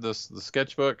 I have the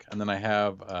sketchbook, and then I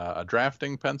have a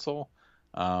drafting pencil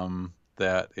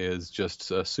that is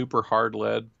just a super hard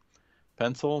lead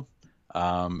pencil.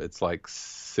 It's like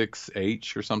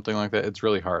 6H or something like that. It's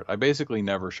really hard. I basically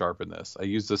never sharpen this. I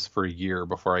use this for a year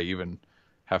before I even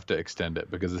have to extend it,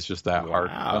 because it's just that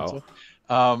hard pencil.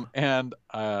 And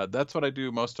that's what I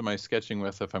do most of my sketching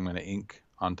with if I'm going to ink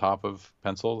on top of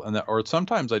pencil, or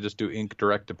sometimes I just do ink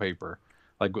direct to paper.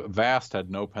 Like Vast had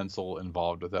no pencil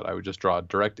involved with it. I would just draw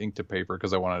direct ink to paper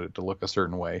because I wanted it to look a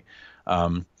certain way.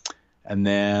 And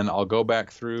then I'll go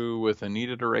back through with a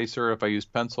kneaded eraser if I use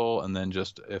pencil, and then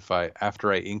just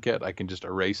after I ink it, I can just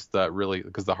erase that, really,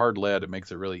 because the hard lead, it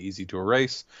makes it really easy to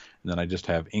erase. And then I just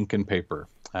have ink and paper.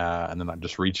 And then I've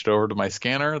just reached over to my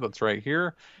scanner that's right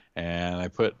here,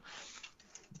 and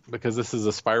because this is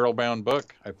a spiral bound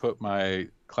book, I put my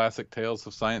classic tales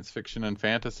of science fiction and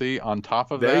fantasy on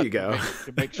top of that. There you go.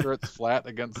 to make sure it's flat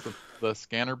against the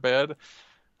scanner bed.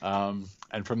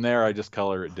 And from there, I just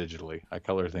color it digitally. I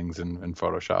color things in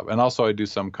Photoshop. And also I do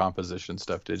some composition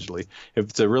stuff digitally. If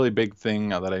it's a really big thing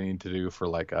that I need to do for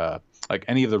like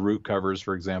any of the root covers,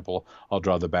 for example, I'll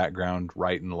draw the background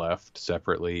right and left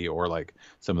separately, or like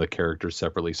some of the characters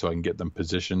separately, so I can get them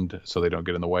positioned so they don't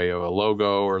get in the way of a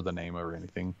logo or the name or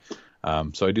anything.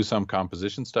 So I do some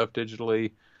composition stuff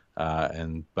digitally.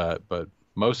 But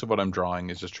most of what I'm drawing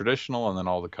is just traditional, and then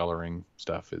all the coloring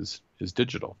stuff is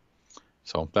digital.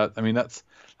 So that's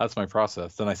my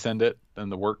process. Then I send it in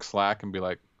the work Slack and be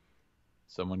like,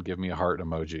 someone give me a heart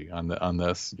emoji on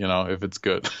this, if it's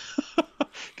good.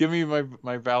 Give me my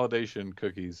validation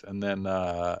cookies, and then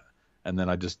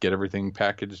I just get everything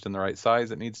packaged in the right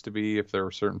size it needs to be. If there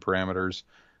are certain parameters,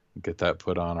 get that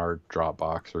put on our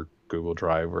Dropbox or Google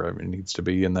Drive, wherever it needs to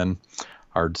be, and then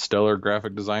our stellar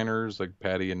graphic designers like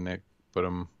Patty and Nick put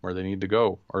them where they need to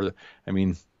go.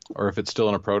 Or if it's still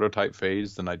in a prototype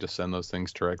phase, then I just send those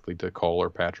things directly to Cole or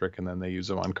Patrick, and then they use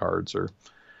them on cards or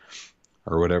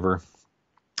whatever.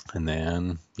 And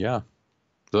then, yeah.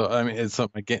 So, it's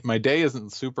my day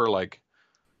isn't super like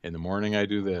in the morning I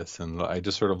do this, and I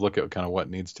just sort of look at kind of what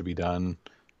needs to be done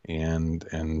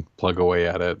and plug away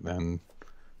at it and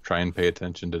try and pay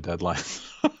attention to deadlines.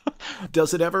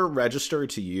 Does it ever register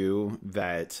to you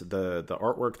that the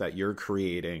artwork that you're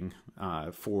creating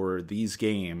for these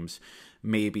games,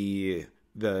 maybe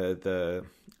the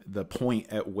point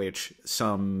at which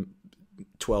some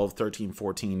 12, 13,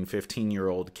 14,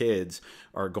 15-year-old kids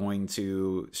are going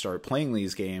to start playing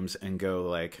these games and go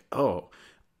like, oh,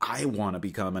 I want to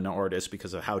become an artist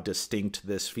because of how distinct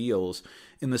this feels,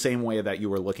 in the same way that you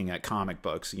were looking at comic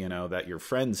books, that your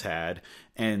friends had,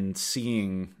 and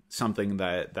seeing something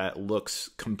that looks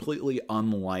completely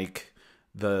unlike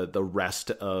the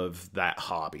rest of that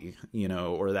hobby,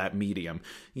 or that medium.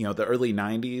 The early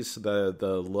 90s,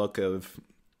 the look of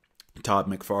Todd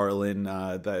McFarlane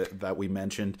that we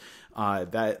mentioned,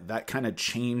 that kind of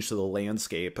changed the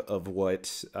landscape of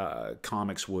what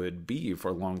comics would be for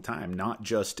a long time. Not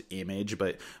just Image,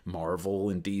 but Marvel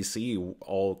and DC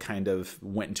all kind of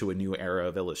went into a new era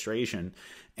of illustration.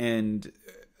 And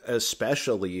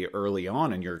especially early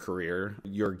on in your career,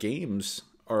 your games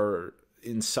are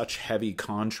in such heavy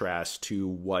contrast to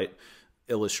what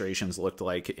illustrations looked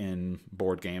like in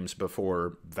board games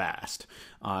before Vast.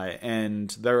 And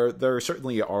there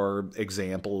certainly are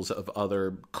examples of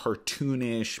other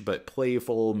cartoonish but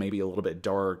playful, maybe a little bit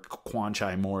dark.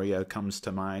 Kwanchai Moria comes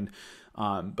to mind.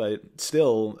 But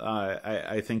still,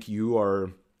 I think you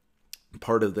are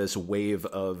part of this wave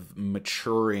of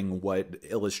maturing what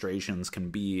illustrations can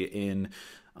be in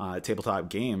tabletop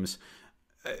games.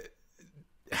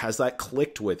 Has that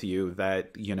clicked with you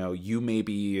that, you may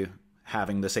be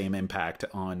having the same impact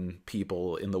on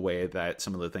people in the way that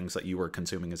some of the things that you were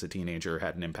consuming as a teenager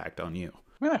had an impact on you?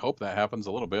 I hope that happens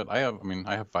a little bit. I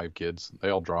have 5 kids. They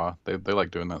all draw. They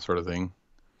like doing that sort of thing.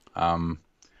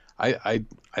 I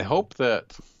hope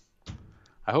that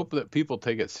I hope that people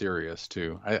take it serious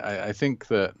too. I think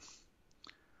that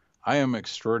I am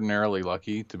extraordinarily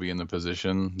lucky to be in the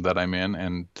position that I'm in,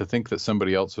 and to think that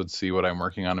somebody else would see what I'm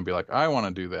working on and be like, I want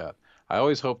to do that. I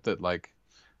always hope that, like,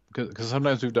 because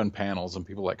sometimes we've done panels and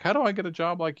people are like, how do I get a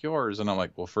job like yours? And I'm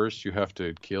like, well, first you have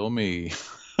to kill me.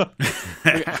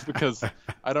 Because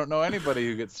I don't know anybody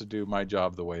who gets to do my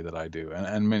job the way that I do. And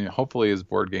I mean, hopefully as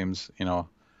board games,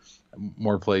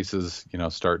 more places,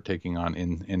 start taking on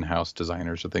in-house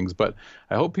designers or things. But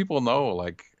I hope people know,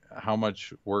 like, how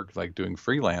much work like doing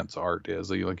freelance art is.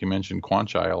 Like you mentioned,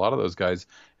 Quanchai, a lot of those guys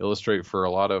illustrate for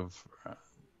a lot of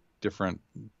different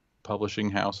publishing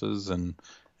houses and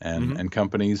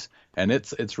companies, and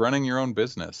it's running your own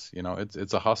business.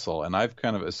 It's a hustle, and I've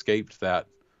kind of escaped that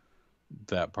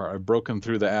part. I've broken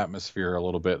through the atmosphere a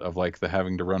little bit of like the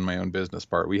having to run my own business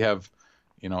part. We have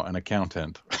an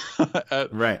accountant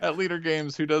Right. at Leader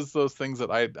Games who does those things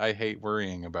that I hate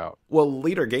worrying about. Well,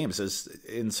 Leader Games is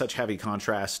in such heavy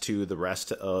contrast to the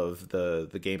rest of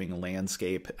the gaming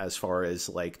landscape as far as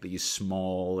like these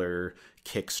smaller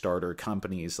Kickstarter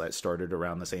companies that started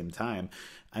around the same time.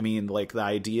 I mean, like the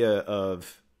idea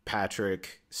of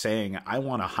Patrick saying, I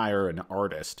want to hire an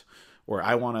artist or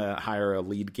I want to hire a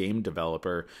lead game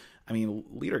developer. I mean,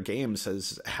 Leader Games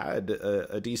has had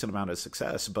a decent amount of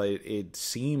success, but it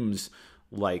seems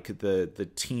like the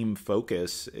team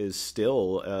focus is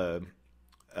still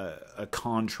a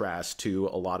contrast to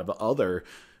a lot of other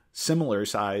similar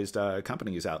sized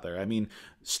companies out there. I mean,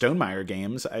 Stonemaier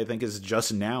Games, I think, is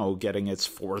just now getting its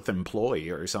 4th employee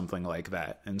or something like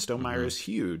that. And Stonemaier is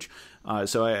huge.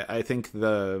 So I think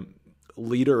the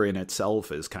Leader in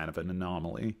itself is kind of an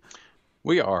anomaly.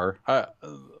 We are.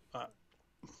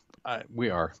 We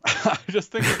are. I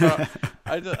just think about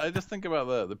I just think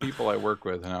about the people I work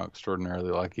with and how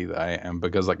extraordinarily lucky that I am,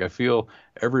 because like I feel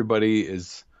everybody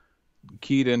is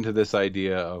keyed into this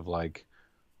idea of like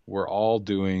we're all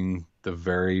doing the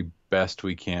very best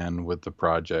we can with the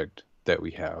project that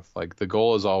we have. Like the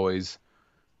goal is always,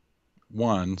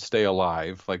 one, stay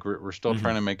alive. Like we're still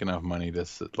trying to make enough money to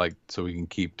like so we can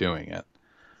keep doing it.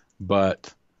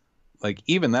 But like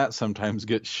even that sometimes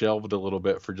gets shelved a little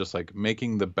bit for just like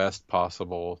making the best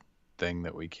possible thing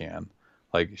that we can.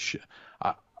 Like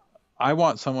I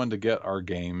want someone to get our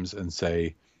games and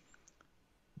say,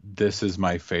 this is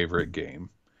my favorite game.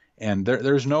 And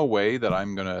there's no way that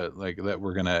I'm gonna like that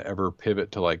we're gonna ever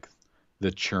pivot to like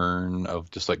the churn of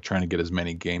just like trying to get as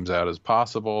many games out as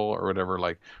possible or whatever.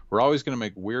 Like we're always gonna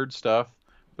make weird stuff,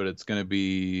 but it's gonna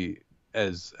be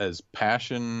as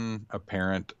passion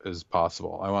apparent as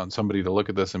possible. I want somebody to look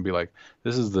at this and be like,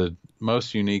 this is the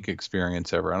most unique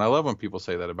experience ever. And I love when people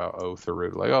say that about Oath or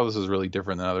Root, like, oh, this is really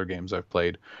different than other games I've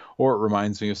played, or it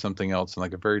reminds me of something else in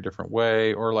like a very different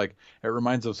way, or like it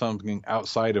reminds of something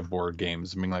outside of board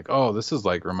games. I mean, like, oh, this is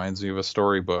like reminds me of a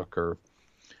storybook or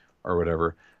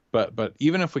whatever. But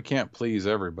even if we can't please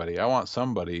everybody, I want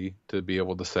somebody to be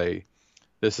able to say,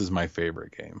 this is my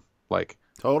favorite game. Like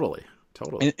Totally.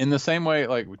 In the same way,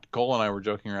 like Cole and I were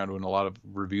joking around when a lot of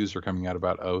reviews were coming out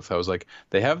about Oath. I was like,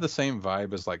 they have the same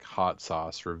vibe as like hot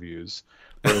sauce reviews,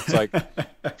 where it's like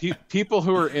people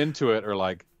who are into it are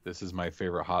like, this is my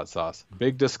favorite hot sauce.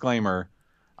 Big disclaimer,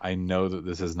 I know that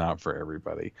this is not for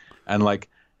everybody. And like,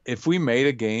 if we made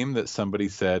a game that somebody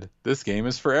said, this game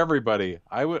is for everybody,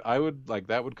 I would like,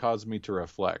 that would cause me to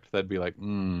reflect. That'd be like,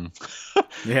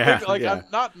 Yeah. like yeah.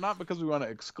 not because we want to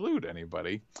exclude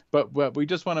anybody, but we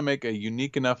just want to make a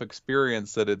unique enough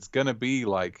experience that it's going to be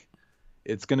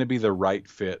the right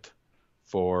fit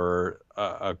for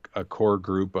a core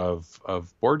group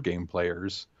of board game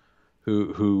players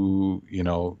who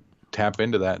tap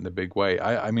into that in a big way.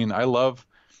 I mean, I love,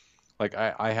 like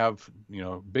I have,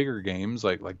 bigger games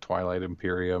like Twilight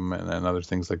Imperium and other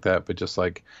things like that, but just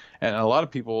like, and a lot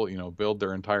of people, build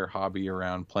their entire hobby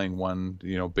around playing one,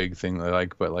 big thing they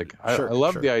like, but like, I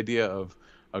love the idea of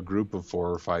a group of 4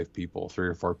 or 5 people, 3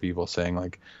 or 4 people saying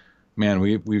like, man,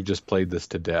 we've just played this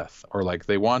to death, or like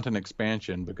they want an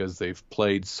expansion because they've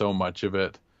played so much of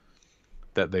it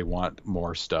that they want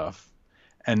more stuff.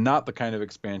 And not the kind of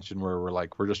expansion where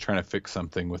we're just trying to fix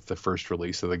something with the first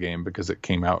release of the game because it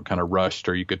came out kind of rushed,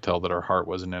 or you could tell that our heart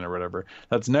wasn't in or whatever.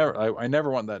 That's never, I never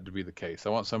want that to be the case. I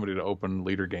want somebody to open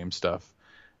Leader Game stuff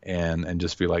and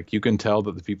just be like, you can tell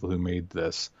that the people who made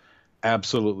this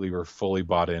absolutely were fully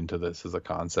bought into this as a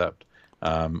concept,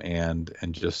 and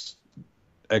just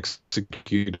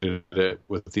executed it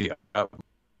with the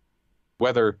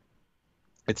whether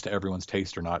it's to everyone's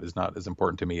taste or not is not as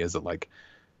important to me as it like,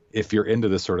 if you're into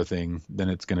this sort of thing, then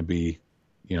it's going to be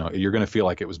you're going to feel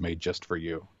like it was made just for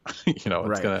you. It's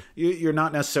Right. going to, You're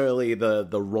not necessarily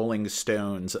the Rolling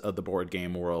Stones of the board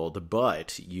game world,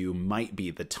 but you might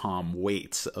be the Tom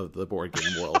Waits of the board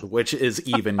game world, which is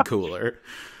even cooler.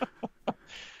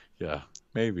 yeah,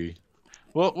 maybe.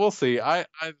 Well, we'll see. I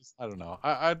don't know.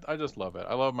 I just love it.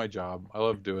 I love my job. I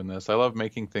love doing this. I love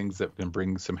making things that can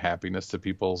bring some happiness to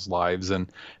people's lives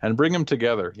and bring them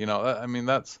together. I mean,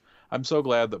 I'm so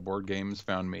glad that board games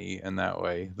found me in that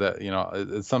way. That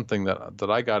it's something that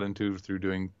I got into through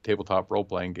doing tabletop role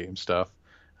playing game stuff.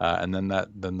 And then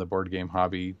the board game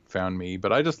hobby found me.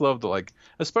 But I just love like,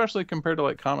 especially compared to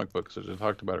like comic books, which I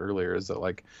talked about earlier, is that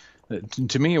like,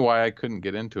 to me, why I couldn't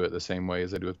get into it the same way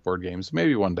as I do with board games.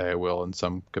 Maybe one day I will in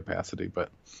some capacity, but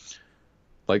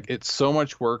like it's so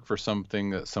much work for something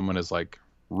that someone is like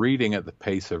reading at the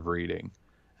pace of reading,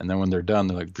 and then when they're done,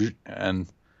 they're like, and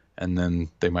then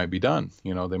they might be done.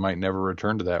 They might never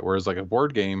return to that. Whereas like a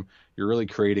board game, you're really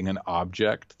creating an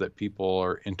object that people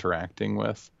are interacting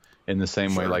with in the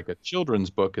same way. Sure. Like a children's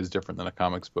book is different than a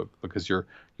comics book because it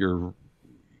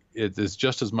is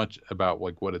just as much about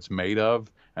like what it's made of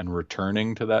and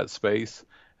returning to that space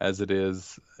as it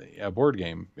is a board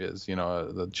game is.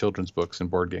 The children's books and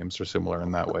board games are similar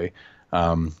in that way.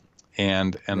 And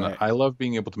Right. I love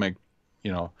being able to make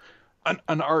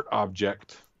an art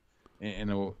object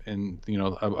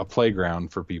a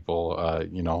playground for people.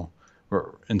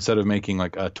 Or instead of making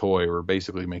like a toy, we're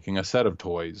basically making a set of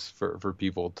toys for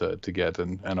people to get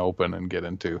and open and get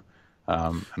into.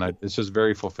 It's just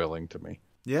very fulfilling to me.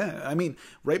 Yeah, I mean,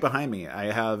 right behind me,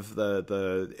 I have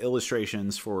the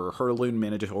illustrations for Herloon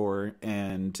Minotaur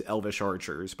and Elvish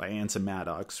Archers by Anson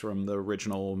Maddox from the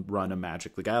original run of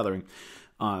Magic the Gathering.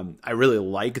 I really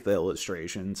like the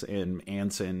illustrations, and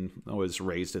Anson was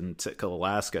raised in Sitka,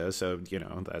 Alaska, so,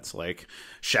 that's like,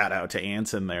 shout out to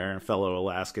Anson there, fellow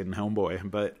Alaskan homeboy.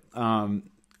 But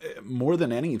more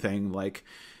than anything, like,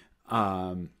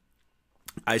 I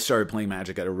started playing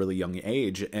Magic at a really young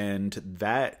age, and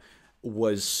that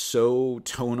was so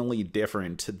tonally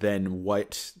different than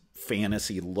what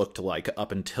fantasy looked like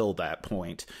up until that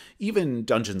point. Even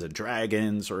Dungeons and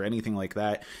Dragons or anything like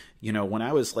that. When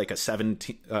I was like a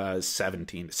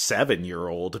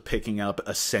 7-year-old picking up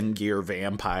a Sengir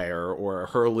vampire or a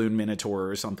Herloon Minotaur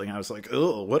or something, I was like,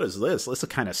 oh, what is this? This is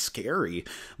kind of scary.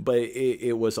 But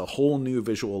it was a whole new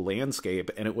visual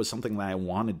landscape, and it was something that I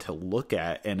wanted to look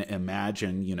at and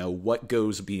imagine, what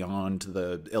goes beyond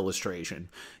the illustration.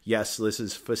 Yes, this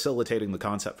is facilitating the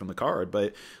concept from the card,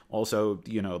 but also,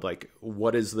 like,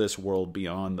 what is this world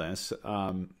beyond this?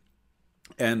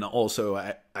 And also,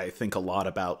 I think a lot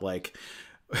about, like,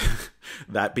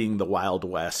 that being the Wild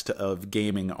West of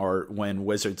gaming art when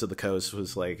Wizards of the Coast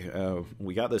was like, oh,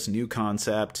 we got this new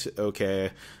concept.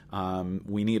 Okay,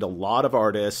 we need a lot of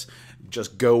artists.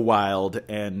 Just go wild.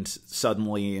 And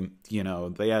suddenly,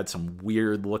 they had some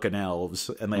weird looking elves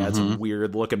and they had some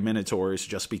weird looking minotaurs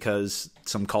just because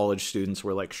some college students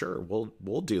were like, sure,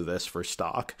 we'll do this for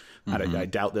stock. I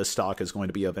doubt this stock is going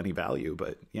to be of any value,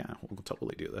 but yeah, we'll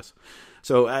totally do this.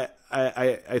 So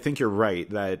I think you're right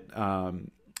that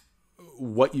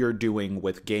what you're doing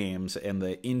with games and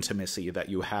the intimacy that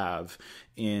you have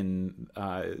in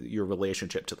your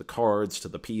relationship to the cards, to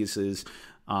the pieces,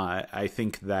 I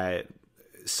think that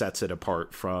sets it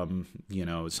apart from,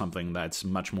 something that's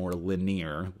much more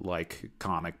linear like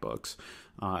comic books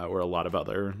or a lot of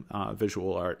other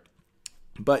visual art.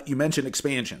 But you mentioned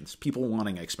expansions, people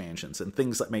wanting expansions and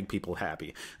things that make people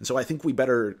happy. And so I think we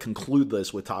better conclude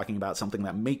this with talking about something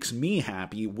that makes me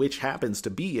happy, which happens to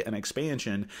be an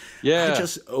expansion. Yeah. I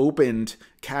just opened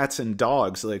Cats and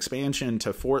Dogs, the expansion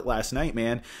to Fort last night,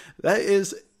 man. That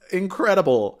is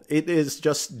incredible. It is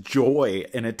just joy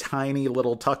in a tiny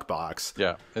little tuck box.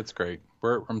 Yeah, it's great.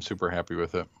 I'm super happy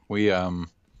with it. We when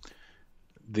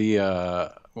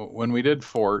we did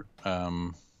Fort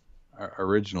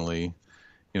originally,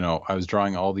 I was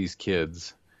drawing all these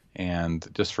kids, and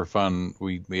just for fun,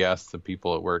 we asked the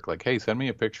people at work, like, hey, send me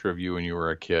a picture of you when you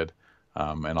were a kid,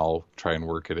 and I'll try and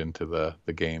work it into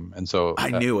the game. And so I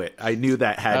knew it. I knew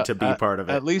that had to be part of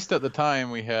it. At least at the time,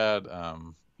 we had,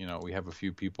 we have a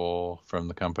few people from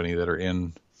the company that are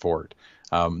in Fort.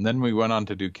 Then we went on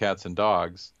to do Cats and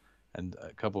Dogs, and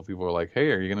a couple of people were like,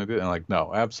 hey, are you going to do it? And I'm like,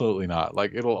 no, absolutely not.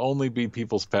 Like, it'll only be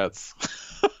people's pets.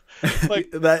 Like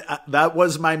that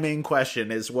was my main question,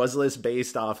 was this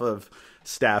based off of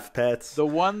staff pets? The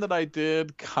one that I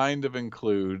did kind of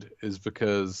include is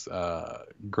because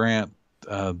Grant,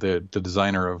 the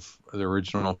designer of the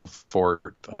original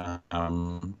Fort,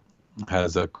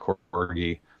 has a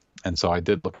corgi, and so I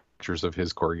did look at pictures of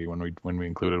his corgi when we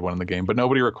included one in the game, but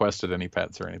nobody requested any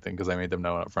pets or anything because I made them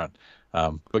know up front.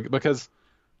 Because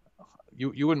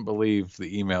you wouldn't believe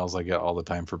the emails I get all the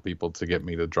time for people to get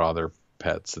me to draw their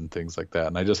pets and things like that.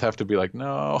 And I just have to be like,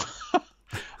 no,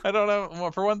 I don't have,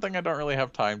 well, for one thing, I don't really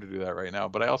have time to do that right now,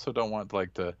 but I also don't want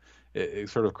like to, it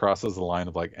sort of crosses the line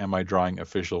of like, am I drawing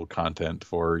official content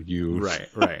for you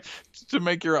Right. to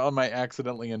make am I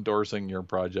accidentally endorsing your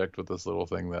project with this little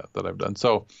thing that I've done?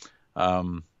 So,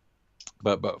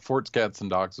 but forts, cats, and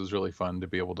dogs was really fun to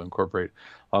be able to incorporate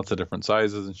lots of different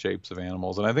sizes and shapes of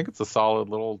animals, and I think it's a solid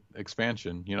little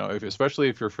expansion. You know, especially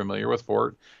if you're familiar with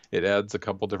fort, it adds a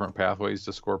couple different pathways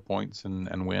to score points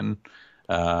and win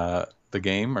the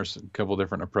game, or a couple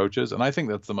different approaches. And I think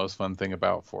that's the most fun thing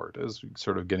about fort, is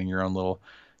sort of getting your own little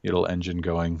engine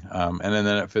going. And then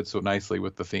it fits so nicely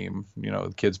with the theme, you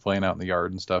know, kids playing out in the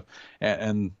yard and stuff.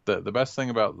 And the best thing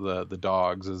about the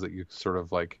dogs is that you sort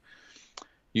of like,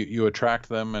 you attract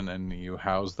them and you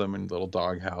house them in a little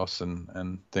dog house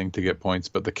and thing to get points.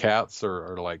 But the cats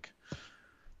are like,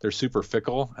 they're super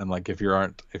fickle, and like if you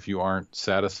aren't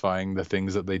satisfying the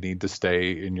things that they need to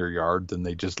stay in your yard, then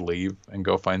they just leave and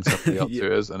go find somebody else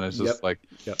who is. And it's just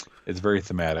it's very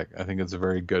thematic. I think it's a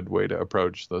very good way to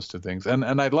approach those two things. And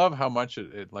I love how much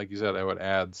it like you said, how it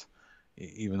adds,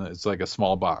 even though it's like a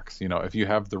small box. You know, if you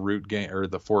have the root game or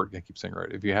the fort, I keep saying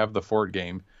right. If you have the fort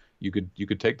game, you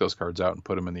could take those cards out and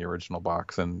put them in the original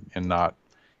box and not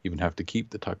even have to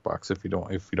keep the tuck box if you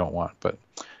don't want. But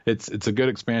it's a good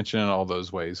expansion in all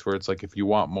those ways, where it's like if you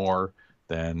want more,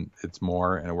 then it's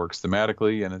more, and it works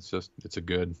thematically, and it's a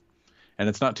good, and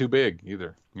it's not too big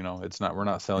either. You know, we're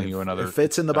not selling you another, it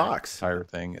fits in the box entire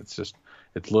thing. It's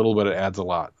little, but it adds a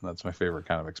lot, and that's my favorite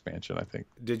kind of expansion, I think.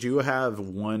 Did you have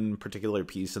one particular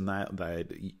piece in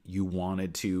that you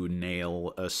wanted to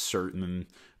nail a certain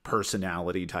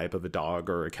personality type of a dog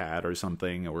or a cat or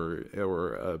something,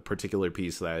 or a particular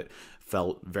piece that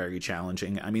felt very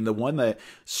challenging? I mean, the one that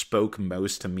spoke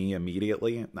most to me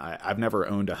immediately, I've never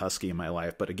owned a husky in my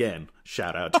life, but again,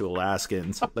 shout out to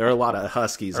Alaskans. There are a lot of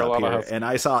huskies up here, and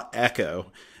I saw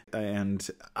Echo, and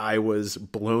I was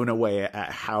blown away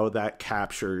at how that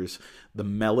captures the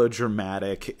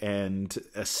melodramatic and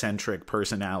eccentric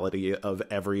personality of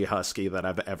every husky that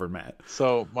I've ever met.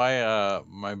 So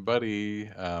my buddy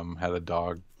had a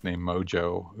dog named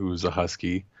Mojo, who was a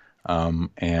husky,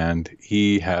 and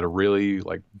he had a really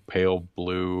like pale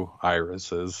blue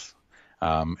irises,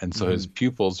 and so his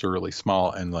pupils are really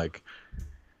small, and like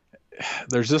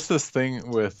there's just this thing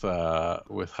with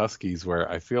huskies where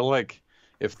I feel like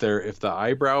if the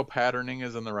eyebrow patterning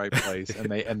is in the right place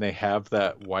and they have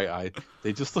that white eye,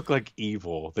 they just look like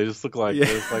evil. They just look like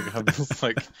have this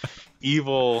like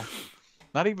evil,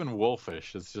 not even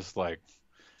wolfish. It's just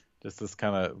this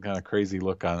kind of crazy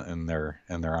look in their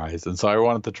eyes. And so I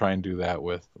wanted to try and do that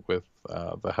with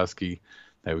the husky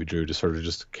that we drew, to sort of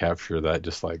just capture that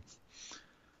just like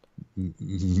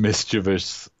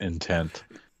mischievous intent.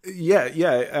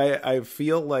 Yeah. I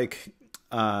feel like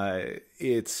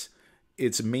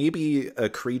it's maybe a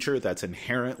creature that's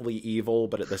inherently evil,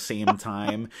 but at the same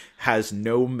time has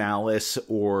no malice,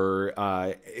 or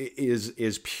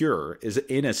is pure, is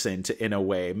innocent in a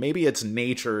way. Maybe its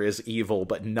nature is evil,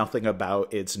 but nothing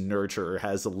about its nurture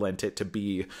has lent it to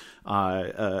be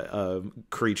a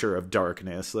creature of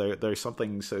darkness. There's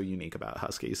something so unique about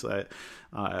huskies that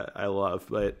I love.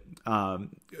 But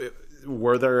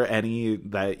were there any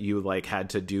that you like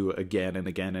had to do again and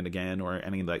again and again, or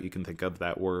any that you can think of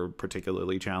that were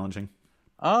particularly challenging?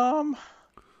 Not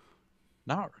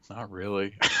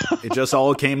really. It just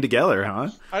all came together, huh?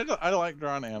 I like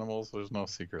drawing animals. There's no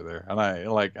secret there. And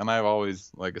I've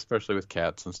always, like, especially with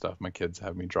cats and stuff, my kids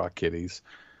have me draw kitties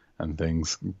and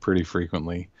things pretty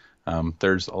frequently.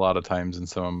 There's a lot of times in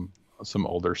some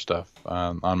older stuff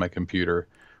on my computer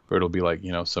where it'll be like,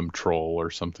 you know, some troll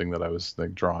or something that I was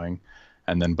like drawing,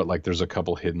 and then but like there's a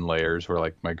couple hidden layers where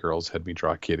like my girls had me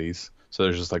draw kitties, so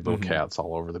there's just like little cats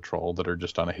all over the troll that are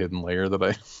just on a hidden layer that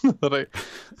I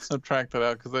subtracted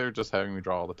out because they were just having me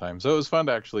draw all the time. So it was fun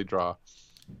to actually draw,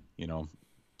 you know,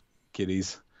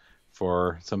 kitties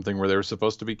for something where they were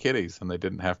supposed to be kitties, and they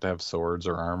didn't have to have swords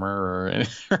or armor or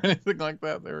anything like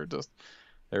that. They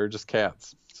were just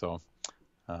cats. So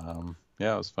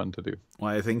yeah, it was fun to do.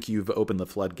 Well, I think you've opened the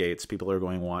floodgates. People are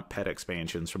going to want pet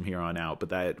expansions from here on out, but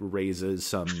that raises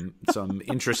some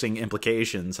interesting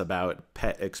implications about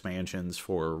pet expansions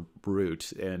for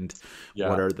Root and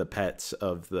what are the pets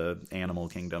of the animal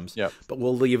kingdoms. Yep. But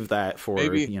we'll leave that for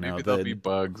maybe there'll be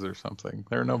bugs or something.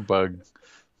 There are no bug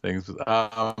things.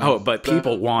 But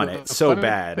people want it so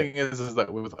bad. The thing is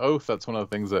that with Oath, that's one of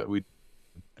the things that we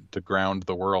to ground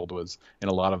the world was in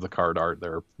a lot of the card art.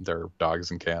 There are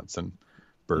dogs and cats and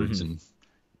birds and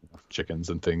chickens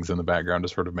and things in the background to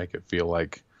sort of make it feel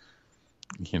like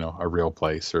a real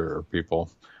place or people.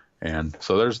 And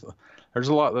so there's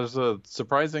a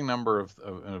surprising number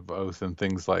of oath and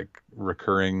things like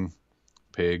recurring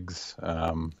pigs.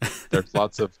 There's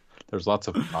lots of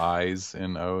pies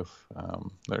in oath.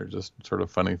 They're just sort of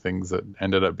funny things that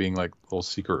ended up being like little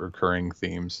secret recurring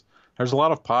themes. There's a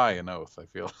lot of pie in oath, I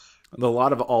feel. A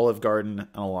lot of Olive Garden and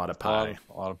a lot of pie.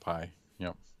 A lot of pie.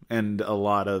 Yep. And a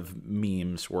lot of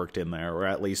memes worked in there, or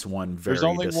at least one very There's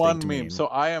only one distinct meme. So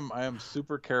I am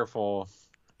super careful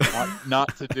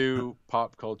not to do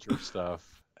pop culture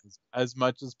stuff as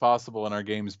much as possible in our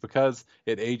games because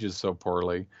it ages so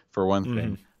poorly, for one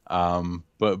thing.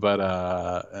 But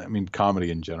I mean,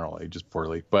 comedy in general ages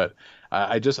poorly. But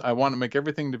I want to make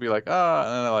everything to be like,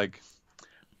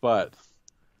 but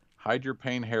Hide Your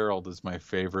Pain Harold is my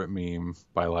favorite meme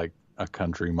by like a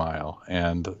country mile.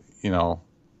 And,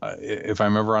 if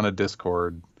I'm ever on a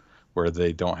Discord where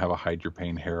they don't have a Hide Your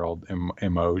Pain Harold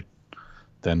emote,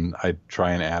 then I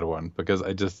try and add one because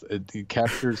it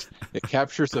captures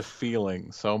a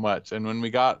feeling so much. And when we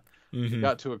got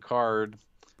to a card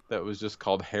that was just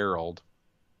called Harold,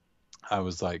 I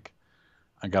was like,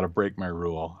 I got to break my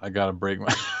rule. I got to break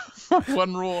my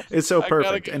one rule. It's so perfect.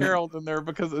 I got to get Harold in there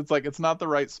because it's like, it's not the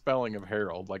right spelling of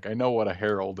Harold. Like I know what a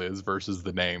herald is versus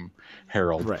the name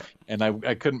Harold. Right. And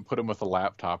I couldn't put him with a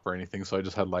laptop or anything. So I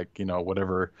just had like,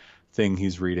 whatever thing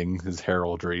he's reading, his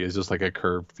heraldry is just like a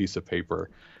curved piece of paper.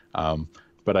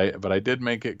 But I did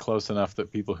make it close enough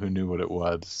that people who knew what it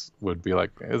was would be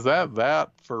like, is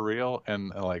that for real? And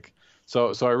like,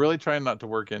 so I really try not to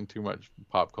work in too much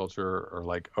pop culture or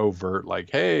like overt, like,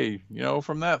 hey,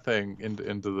 from that thing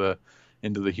into the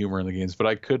humor in the games. But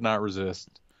I could not resist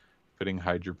putting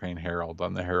Hide Your Pain Harold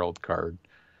on the Herald card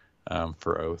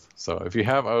for Oath. So if you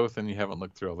have Oath and you haven't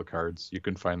looked through all the cards, you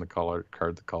can find the card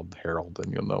called Herald,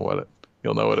 and you'll know what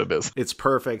it is. It's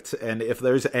perfect. And if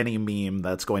there's any meme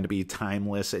that's going to be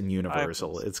timeless and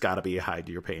universal, it's got to be Hide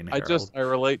Your Pain Harold. I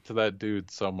relate to that dude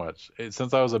so much.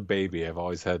 Since I was a baby, I've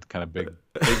always had kind of big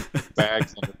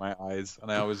bags under my eyes,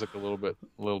 and I always look a little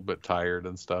bit tired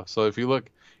and stuff. So if you look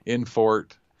in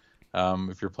Fort,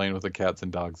 if you're playing with the Cats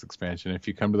and Dogs expansion, if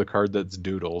you come to the card that's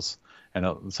Doodles,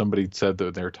 and somebody said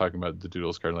that they were talking about the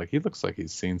Doodles card, like, he looks like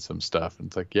he's seen some stuff, and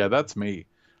it's like, yeah, that's me.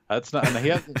 That's not, and he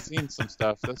hasn't seen some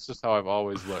stuff. That's just how I've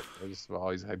always looked. I just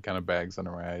always had kind of bags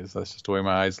under my eyes. That's just the way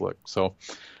my eyes look. So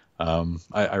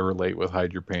I relate with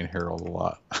Hide Your Pain Harold a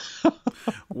lot.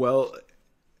 Well,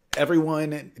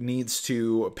 everyone needs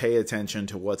to pay attention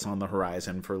to what's on the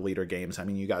horizon for Leader Games. I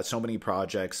mean, you got so many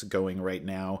projects going right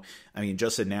now. I mean,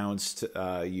 just announced,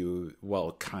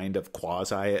 kind of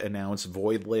quasi-announced,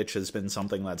 Void Lich has been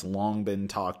something that's long been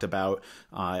talked about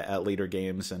at Leader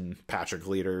Games, and Patrick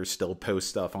Leader still posts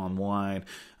stuff online.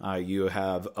 You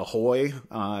have Ahoy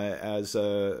as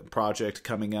a project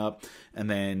coming up, and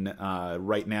then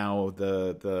right now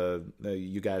the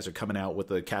you guys are coming out with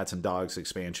the Cats and Dogs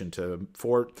expansion to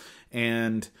Fort,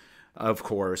 and of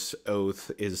course,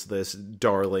 Oath is this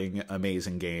darling,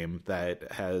 amazing game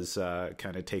that has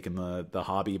kind of taken the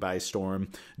hobby by storm.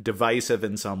 Divisive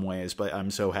in some ways, but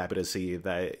I'm so happy to see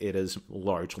that it has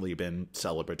largely been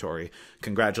celebratory.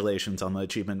 Congratulations on the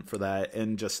achievement for that,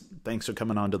 and just thanks for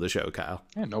coming on to the show, Kyle.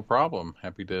 Yeah, no problem.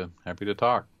 Happy to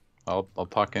talk. I'll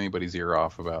talk anybody's ear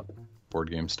off about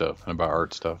board game stuff and about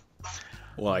art stuff.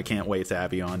 Well, I can't wait to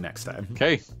have you on next time.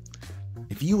 Okay.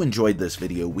 If you enjoyed this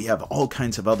video, we have all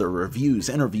kinds of other reviews,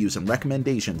 interviews, and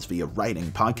recommendations via writing,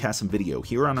 podcasts, and video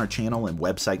here on our channel and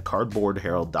website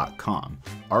cardboardherald.com.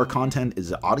 Our content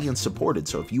is audience supported,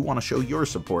 so if you want to show your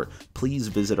support, please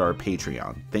visit our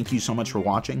Patreon. Thank you so much for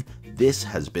watching. This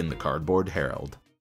has been the Cardboard Herald.